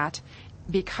taste that,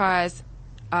 because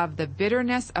of the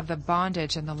bitterness of the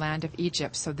bondage in the land of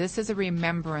Egypt. So this is a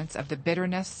remembrance of the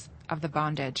bitterness of the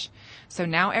bondage. So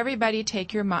now everybody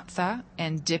take your matzah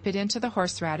and dip it into the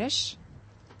horseradish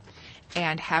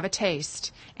and have a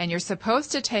taste. And you're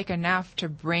supposed to take enough to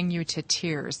bring you to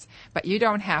tears, but you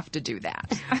don't have to do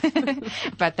that.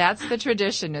 But that's the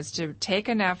tradition, is to take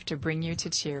enough to bring you to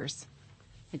tears.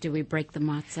 Do we break the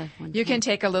matzah? You can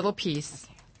take a little piece.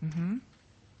 Okay. Mm-hmm.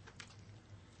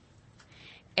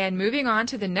 And moving on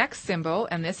to the next symbol,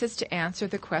 and this is to answer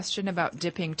the question about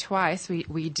dipping twice.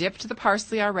 We dipped the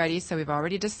parsley already, so we've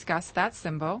already discussed that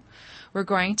symbol. We're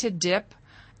going to dip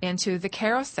into the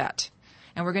caroset.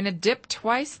 And we're going to dip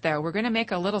twice, though. We're going to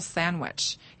make a little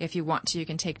sandwich. If you want to, you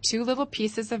can take 2 little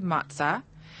pieces of matzah,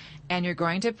 and you're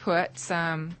going to put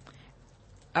some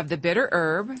of the bitter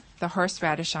herb, the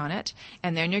horseradish, on it,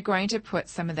 and then you're going to put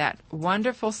some of that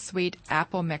wonderful sweet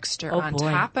apple mixture on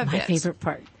top of it. My favorite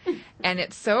part. And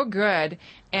it's so good.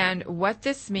 And what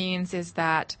this means is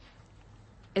that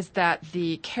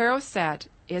the caroset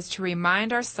is to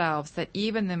remind ourselves that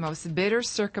even the most bitter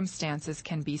circumstances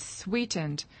can be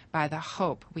sweetened by the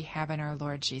hope we have in our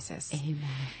Lord Jesus. Amen.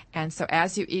 And so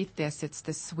as you eat this, it's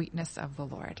the sweetness of the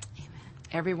Lord. Amen.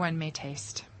 Everyone may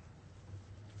taste.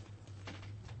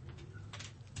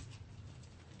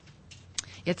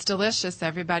 It's delicious.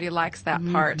 Everybody likes that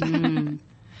part. Mm-hmm.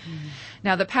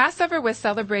 Now, the Passover was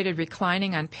celebrated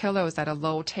reclining on pillows at a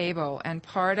low table, and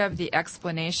part of the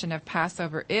explanation of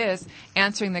Passover is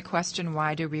answering the question,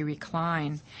 why do we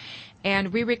recline?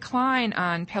 And we recline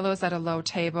on pillows at a low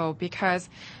table because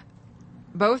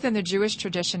both in the Jewish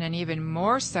tradition and even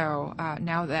more so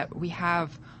now that we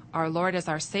have our Lord as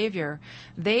our Savior,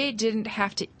 they didn't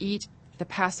have to eat the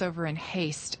Passover in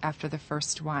haste after the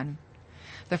first one.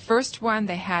 The first one,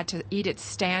 they had to eat it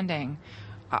standing,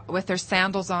 with their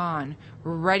sandals on,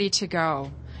 ready to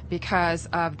go because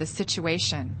of the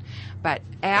situation. But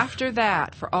after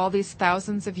that, for all these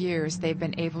thousands of years, they've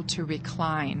been able to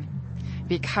recline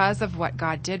because of what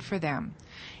God did for them.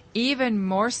 Even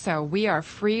more so, we are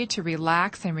free to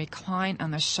relax and recline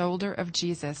on the shoulder of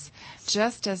Jesus,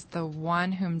 just as the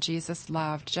one whom Jesus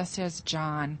loved, just as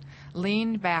John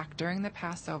leaned back during the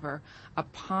Passover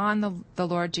upon the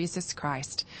Lord Jesus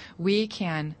Christ. We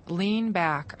can lean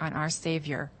back on our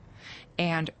Savior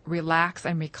and relax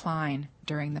and recline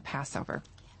during the Passover.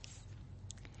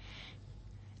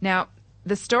 Now,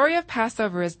 the story of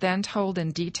Passover is then told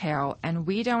in detail, and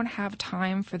we don't have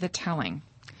time for the telling.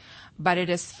 But it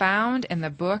is found in the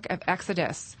book of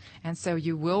Exodus. And so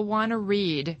you will want to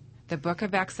read the book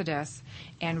of Exodus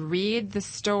and read the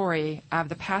story of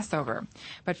the Passover.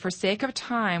 But for sake of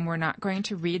time, we're not going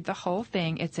to read the whole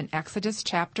thing. It's in Exodus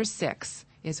chapter 6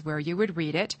 is where you would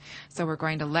read it. So we're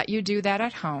going to let you do that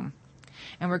at home.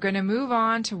 And we're going to move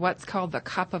on to what's called the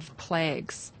cup of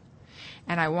plagues.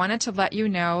 And I wanted to let you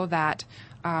know that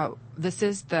this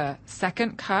is the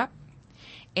second cup.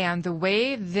 And the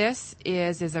way this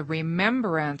is a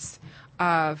remembrance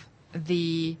of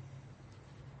the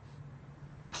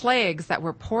plagues that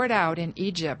were poured out in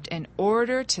Egypt in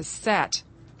order to set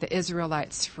the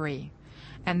Israelites free.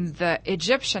 And the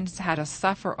Egyptians had to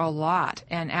suffer a lot,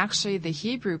 and actually the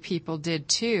Hebrew people did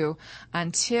too,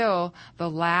 until the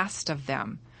last of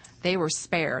them. They were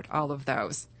spared all of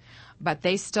those. But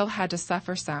they still had to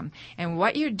suffer some. And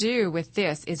what you do with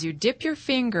this is you dip your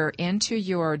finger into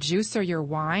your juice or your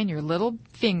wine, your little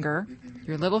finger,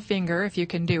 if you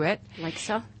can do it. Like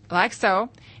so? Like so.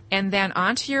 And then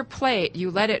onto your plate, you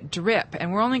let it drip.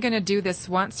 And we're only going to do this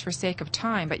once for sake of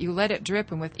time, but you let it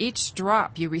drip. And with each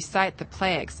drop, you recite the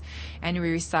plagues. And you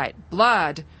recite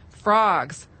blood,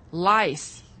 frogs,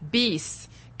 lice, beasts,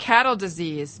 cattle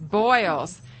disease,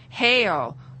 boils,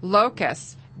 hail,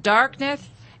 locusts, darkness,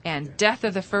 and death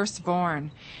of the firstborn.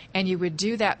 And you would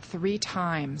do that 3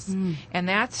 times. And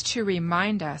that's to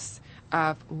remind us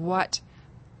of what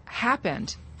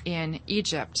happened in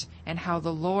Egypt and how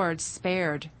the Lord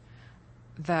spared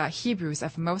the Hebrews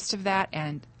of most of that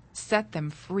and set them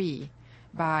free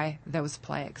by those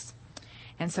plagues.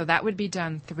 And so that would be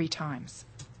done 3 times.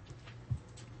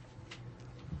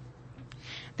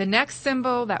 The next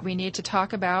symbol that we need to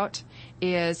talk about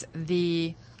is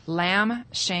the lamb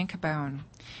shank bone.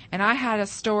 And I had a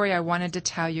story I wanted to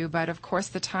tell you, but of course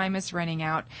the time is running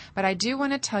out. But I do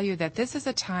want to tell you that this is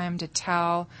a time to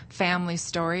tell family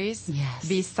stories. Yes.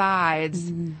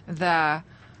 Besides the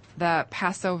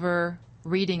Passover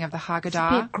reading of the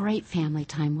Haggadah. It would be a great family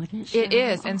time, wouldn't it? It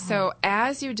is. And so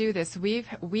as you do this,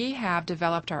 we have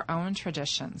developed our own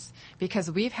traditions because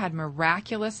we've had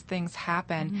miraculous things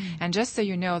happen. And just so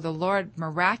you know, the Lord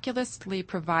miraculously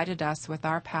provided us with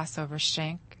our Passover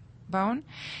shank bone.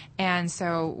 And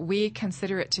so we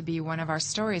consider it to be one of our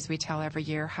stories we tell every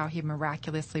year, how he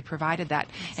miraculously provided that.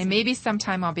 And maybe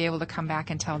sometime I'll be able to come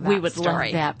back and tell that story. We would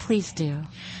love that. Please do.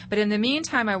 But in the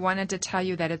meantime, I wanted to tell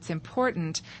you that it's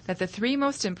important that the three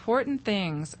most important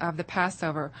things of the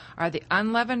Passover are the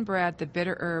unleavened bread, the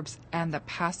bitter herbs, and the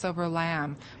Passover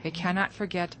lamb. We cannot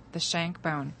forget the shank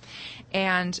bone.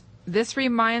 And this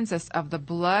reminds us of the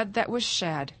blood that was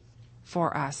shed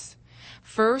for us.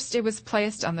 First, it was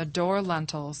placed on the door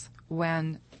lintels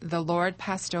when the Lord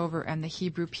passed over and the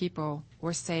Hebrew people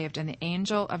were saved and the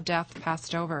angel of death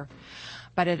passed over.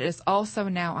 But it is also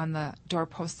now on the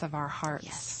doorposts of our hearts.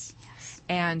 Yes, yes.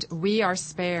 And we are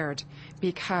spared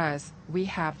because we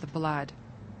have the blood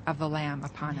of the Lamb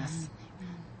upon us.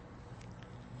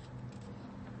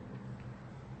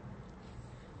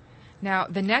 Now,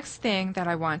 the next thing that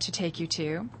I want to take you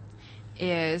to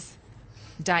is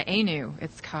Dayenu,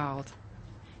 it's called.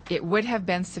 It would have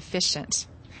been sufficient.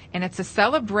 And it's a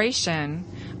celebration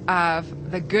of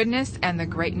the goodness and the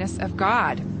greatness of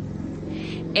God.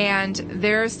 And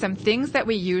there's some things that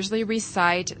we usually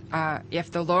recite.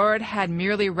 If the Lord had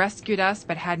merely rescued us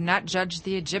but had not judged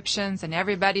the Egyptians, and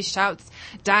everybody shouts,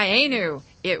 Dayenu,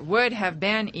 it would have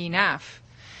been enough.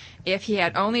 If he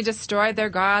had only destroyed their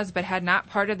gods but had not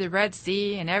parted the Red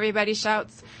Sea, and everybody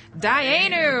shouts,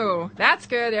 Dayenu! That's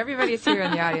good. Everybody's here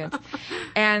in the audience.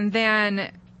 And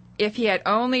then, if he had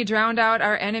only drowned out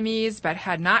our enemies but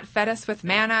had not fed us with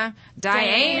manna,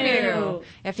 Dayenu!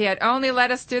 If he had only led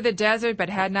us through the desert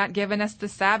but had not given us the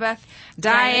Sabbath,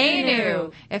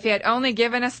 Dayenu! If he had only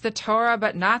given us the Torah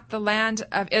but not the land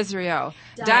of Israel,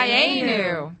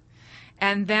 Dayenu!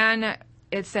 And then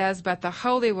it says, but the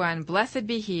Holy One, blessed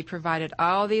be he, provided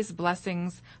all these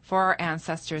blessings for our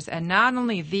ancestors, and not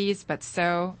only these, but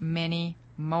so many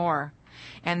more.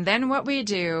 And then what we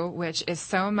do, which is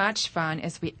so much fun,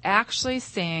 is we actually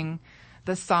sing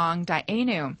the song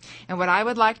Dayenu. And what I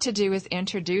would like to do is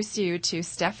introduce you to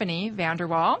Stephanie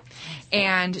Vanderwall.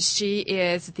 And she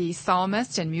is the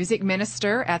psalmist and music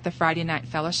minister at the Friday Night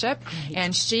Fellowship. Great.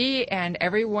 And she and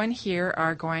everyone here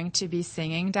are going to be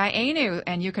singing Dayenu.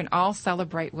 And you can all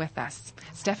celebrate with us.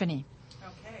 Stephanie.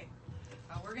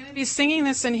 We're going to be singing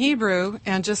this in Hebrew,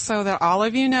 and just so that all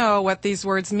of you know what these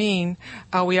words mean,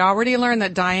 we already learned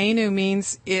that Dayenu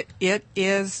means it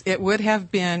would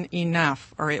have been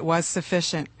enough, or it was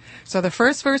sufficient. So the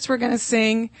first verse we're going to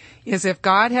sing is, if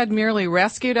God had merely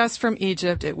rescued us from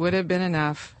Egypt, it would have been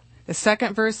enough. The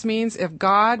second verse means, if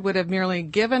God would have merely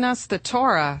given us the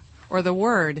Torah, or the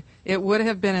Word, it would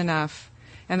have been enough.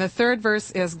 And the third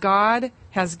verse is, God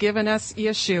has given us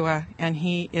Yeshua, and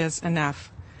He is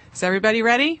enough. Is everybody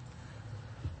ready?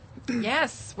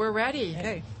 Yes, we're ready.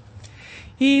 Okay.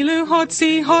 Ilu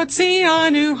hotzi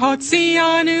anu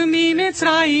mi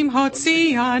Mitzrayim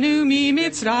anu mi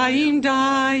Mitzrayim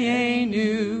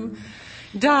Dayenu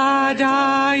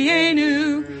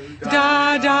Dayenu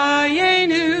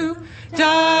Dayenu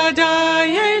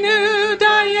Dayenu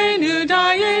Dayenu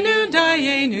Dayenu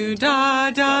Dayenu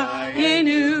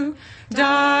Dayenu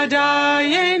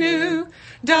Dayenu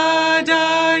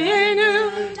Dayenu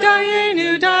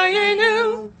Dayenu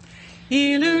Dayenu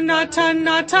Ilu natan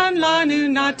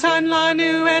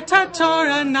lanu eta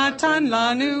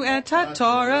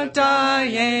Torah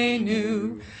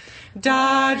Dayenu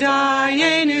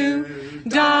Dayenu Dayenu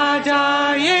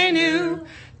Dayenu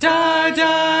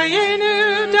Dayenu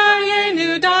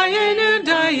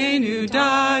Dayenu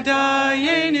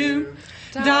Dayenu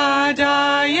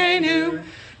Dayenu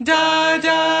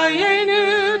Dayenu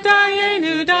Dayenu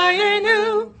Dayenu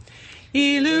Dayenu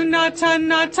Ilu natan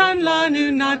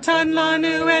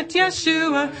lanu et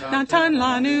Yeshua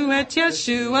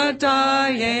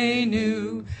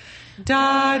Dayenu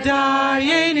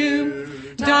Dayenu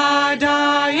Dayenu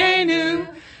Dayenu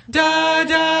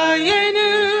Dayenu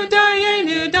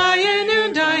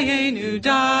Dayenu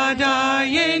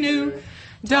Dayenu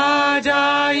Dayenu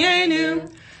Dayenu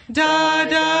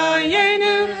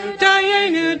Dayenu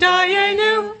Dayenu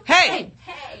Dayenu. Hey!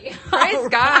 Praise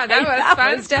God. That was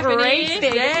fun, Stephanie. Great.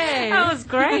 Yay. That was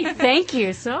great. Thank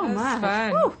you so much.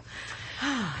 Fun.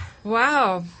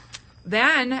 Wow.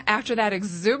 Then, after that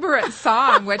exuberant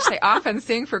song, which they often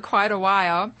sing for quite a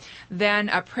while, then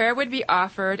a prayer would be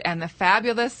offered and the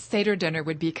fabulous Seder dinner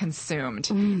would be consumed.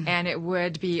 And it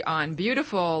would be on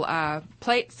beautiful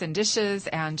plates and dishes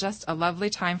and just a lovely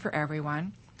time for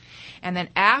everyone. And then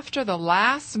after the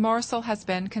last morsel has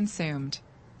been consumed,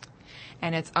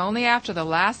 and it's only after the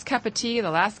last cup of tea, the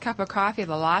last cup of coffee,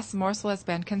 the last morsel has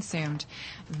been consumed,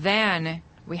 then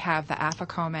we have the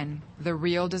afikomen, the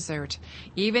real dessert.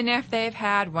 Even if they've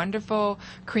had wonderful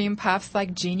cream puffs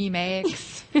like Jeannie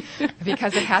makes,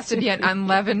 because it has to be an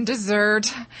unleavened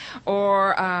dessert,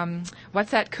 or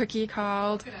what's that cookie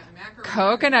called?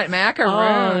 Coconut macaroons.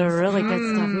 Oh, really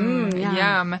good stuff.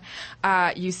 Yum.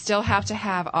 You still have to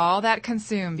have all that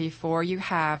consumed before you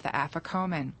have the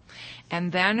afikomen.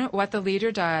 And then what the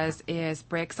leader does is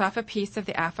breaks off a piece of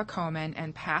the afikomen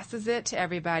and passes it to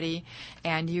everybody,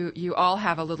 and you all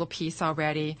have a little piece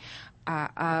already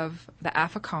of the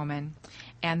afikomen.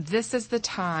 And this is the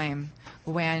time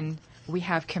when we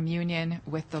have communion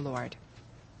with the Lord.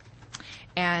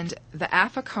 And the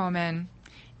afikomen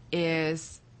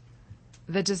is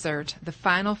the dessert, the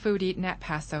final food eaten at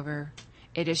Passover.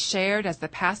 It is shared as the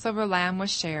Passover lamb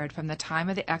was shared from the time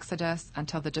of the Exodus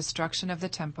until the destruction of the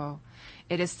temple.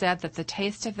 It is said that the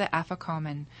taste of the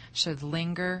afikomen should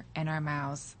linger in our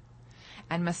mouths.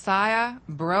 And Messiah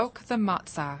broke the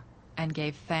matzah and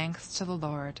gave thanks to the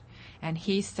Lord. And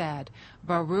he said,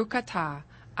 Baruch atah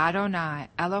Adonai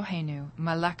Eloheinu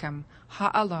Melechem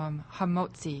ha'alom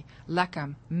hamotzi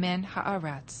lechem min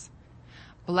ha'aretz.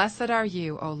 Blessed are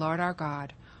you, O Lord our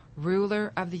God,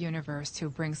 ruler of the universe, who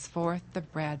brings forth the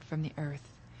bread from the earth.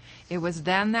 It was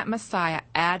then that Messiah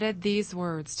added these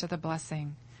words to the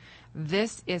blessing.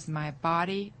 This is my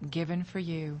body given for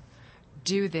you.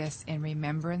 Do this in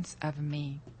remembrance of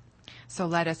me. So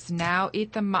let us now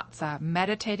eat the matzah,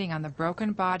 meditating on the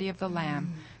broken body of the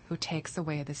Lamb who takes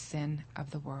away the sin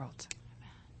of the world.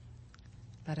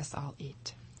 Let us all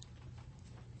eat.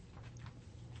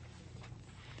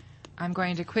 I'm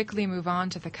going to quickly move on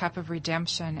to the cup of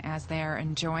redemption as they are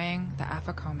enjoying the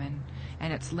afikomen,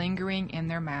 and it's lingering in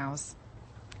their mouths.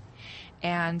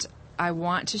 And I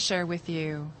want to share with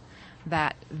you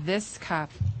that this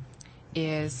cup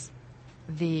is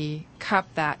the cup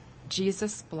that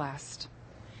Jesus blessed.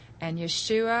 And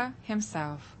Yeshua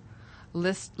himself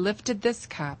lifted this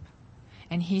cup,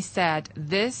 and he said,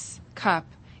 "This cup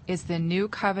is the new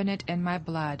covenant in my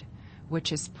blood,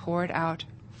 which is poured out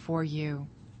for you."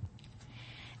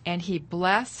 And he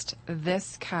blessed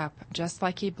this cup just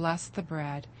like he blessed the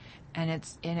bread, and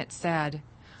it said,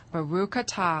 Baruch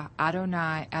atah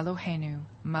Adonai Eloheinu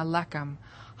Melechem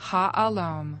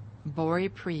ha'alom bori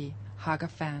pri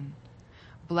hagafen.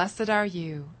 Blessed are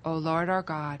you, O Lord our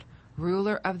God,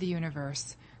 ruler of the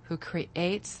universe, who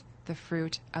creates the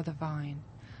fruit of the vine.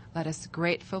 Let us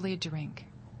gratefully drink.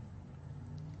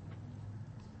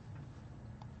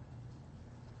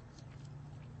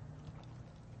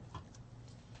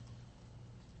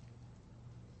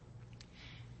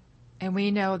 And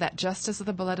we know that just as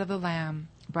the blood of the Lamb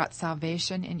brought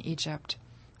salvation in Egypt,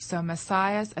 so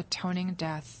Messiah's atoning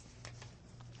death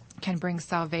can bring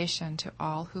salvation to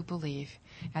all who believe.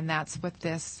 And that's what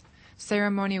this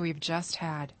ceremony we've just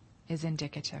had is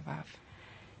indicative of.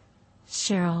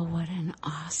 Cheryl, what an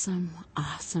awesome,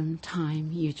 awesome time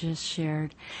you just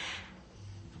shared.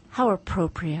 How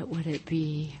appropriate would it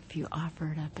be if you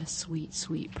offered up a sweet,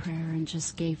 sweet prayer and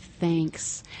just gave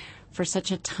thanks for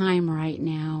such a time right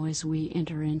now as we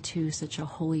enter into such a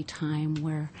holy time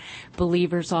where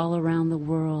believers all around the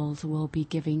world will be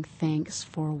giving thanks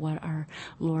for what our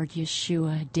Lord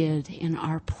Yeshua did in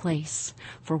our place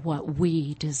for what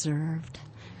we deserved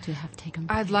to have taken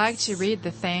place. I'd like to read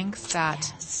the thanks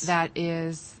that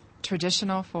is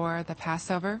traditional for the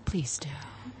Passover. Please do.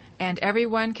 And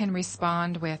everyone can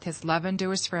respond with His love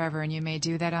endures forever, and you may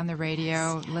do that on the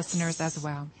radio, listeners as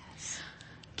well.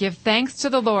 Give thanks to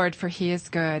the Lord, for He is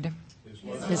good.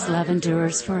 His love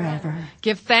endures forever.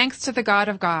 Give thanks to the God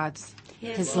of gods.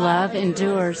 His love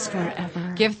endures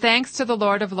forever. Give thanks to the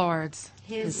Lord of lords.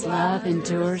 His love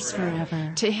endures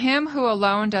forever. To Him who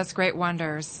alone does great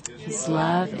wonders. His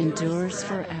love endures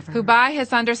forever. Who by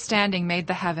His understanding made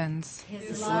the heavens.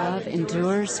 His love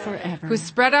endures forever. Who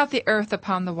spread out the earth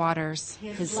upon the waters.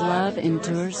 His love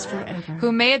endures forever.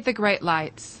 Who made the great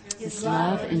lights. His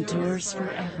love endures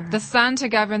forever. The sun to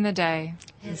govern the day.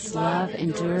 His love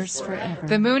endures forever.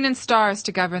 The moon and stars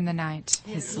to govern the night.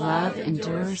 His love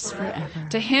endures forever.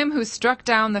 To Him who struck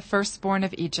down the firstborn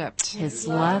of Egypt. His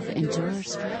love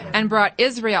endures forever. And brought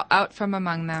Israel out from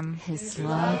among them. His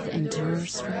love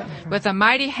endures forever. With a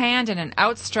mighty hand and an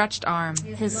outstretched arm.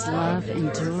 His love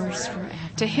endures forever.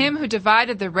 To Him who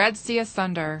divided the Red Sea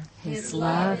asunder. His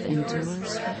love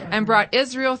endures forever. And brought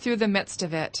Israel through the midst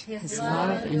of it. His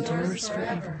love endures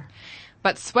forever.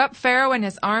 But swept Pharaoh and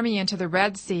his army into the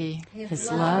Red Sea.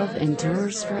 His love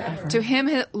endures forever. To Him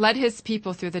who led His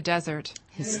people through the desert.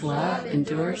 His love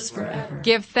endures forever.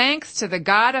 Give thanks to the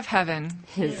God of heaven.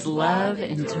 His love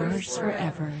endures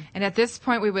forever. And at this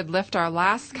point, we would lift our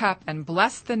last cup and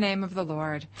bless the name of the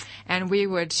Lord. And we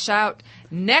would shout,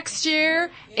 next year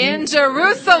in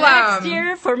Jerusalem. Next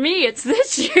year, for me, it's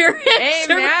this year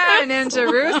in Amen, in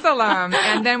Jerusalem.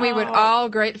 And then we would all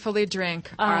gratefully drink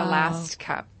our last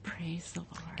cup. Praise the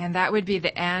Lord. And that would be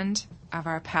the end of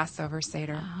our Passover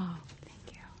Seder. Oh,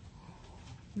 thank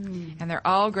you. And they're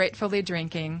all gratefully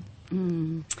drinking.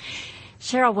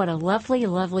 Cheryl, what a lovely,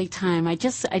 lovely time. I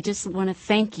just want to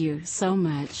thank you so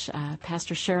much,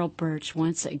 Pastor Cheryl Birch,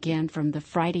 once again from the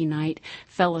Friday Night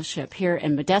Fellowship here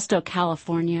in Modesto,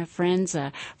 California. Friends,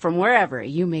 from wherever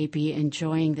you may be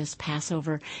enjoying this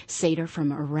Passover Seder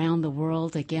from around the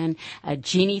world. Again,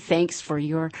 Jeannie, thanks for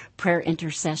your prayer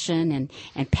intercession,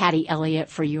 and Patty Elliott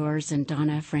for yours, and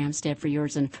Donna Framstead for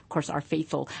yours, and of course our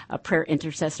faithful prayer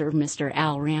intercessor, Mr.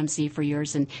 Al Ramsey, for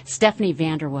yours, and Stephanie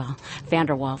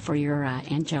Vanderwall for your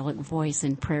angelic voice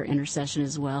and prayer intercession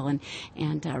as well,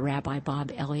 and Rabbi Bob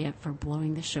Elliott for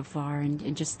blowing the shofar,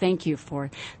 and just thank you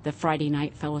for the Friday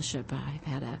Night Fellowship. I've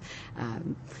had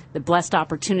the blessed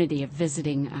opportunity of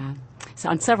visiting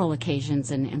on several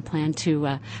occasions, and plan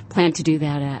to do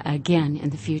that again in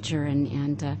the future,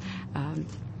 and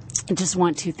I just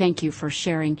want to thank you for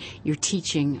sharing your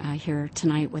teaching here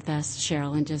tonight with us,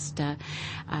 Cheryl, and just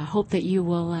hope that you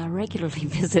will regularly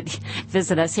visit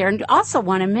us here. And also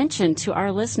want to mention to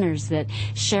our listeners that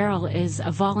Cheryl is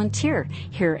a volunteer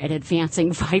here at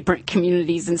Advancing Vibrant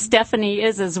Communities, and Stephanie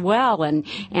is as well, and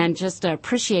just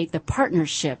appreciate the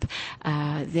partnership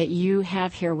that you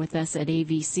have here with us at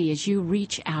AVC as you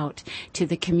reach out to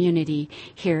the community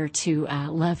here to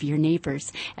love your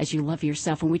neighbors as you love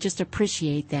yourself. And we just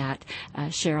appreciate that,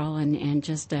 Cheryl, and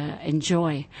just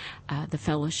enjoy the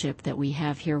fellowship that we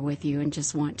have here with you, and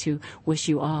just want to wish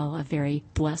you all a very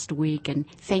blessed week, and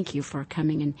thank you for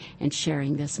coming and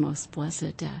sharing this most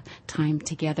blessed time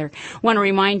together. I want to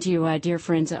remind you, dear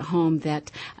friends at home,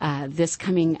 that this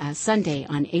coming Sunday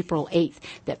on April 8th,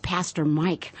 that Pastor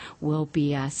Mike will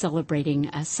be celebrating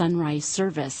a sunrise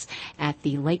service at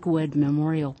the Lakewood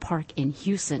Memorial Park in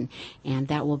Houston, and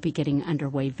that will be getting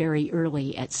underway very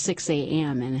early at 6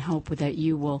 a.m., and I hope that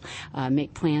you will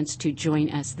make plans to join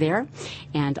us there.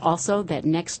 And also that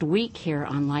next week here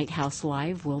on Lighthouse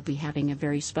Live, we'll be having a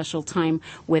very special time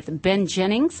with Ben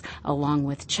Jennings, along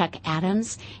with Chuck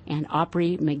Adams and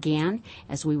Aubrey McGann,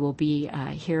 as we will be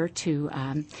here to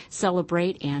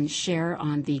celebrate and share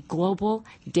on the Global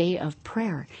Day of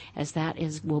Prayer, as that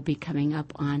will be coming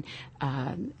up on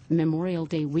Memorial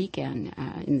Day weekend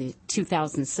in the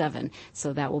 2007.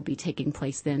 So that will be taking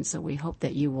place then. So we hope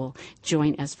that you will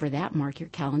join us for that. Mark your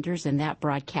calendars, and that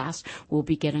broadcast will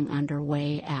be getting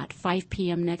underway at 5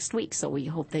 p.m. next week. So we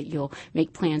hope that you'll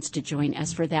make plans to join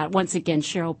us for that. Once again,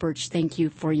 Cheryl Birch, thank you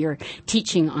for your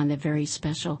teaching on the very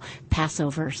special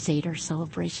Passover Seder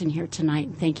celebration here tonight.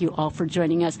 And thank you all for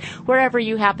joining us wherever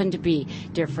you happen to be,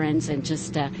 dear friends, and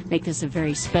just make this a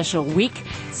very special week.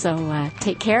 So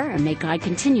take care, and may God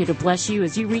continue to bless you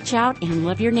as you reach out and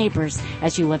love your neighbors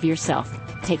as you love yourself.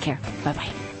 Take care.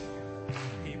 Bye-bye.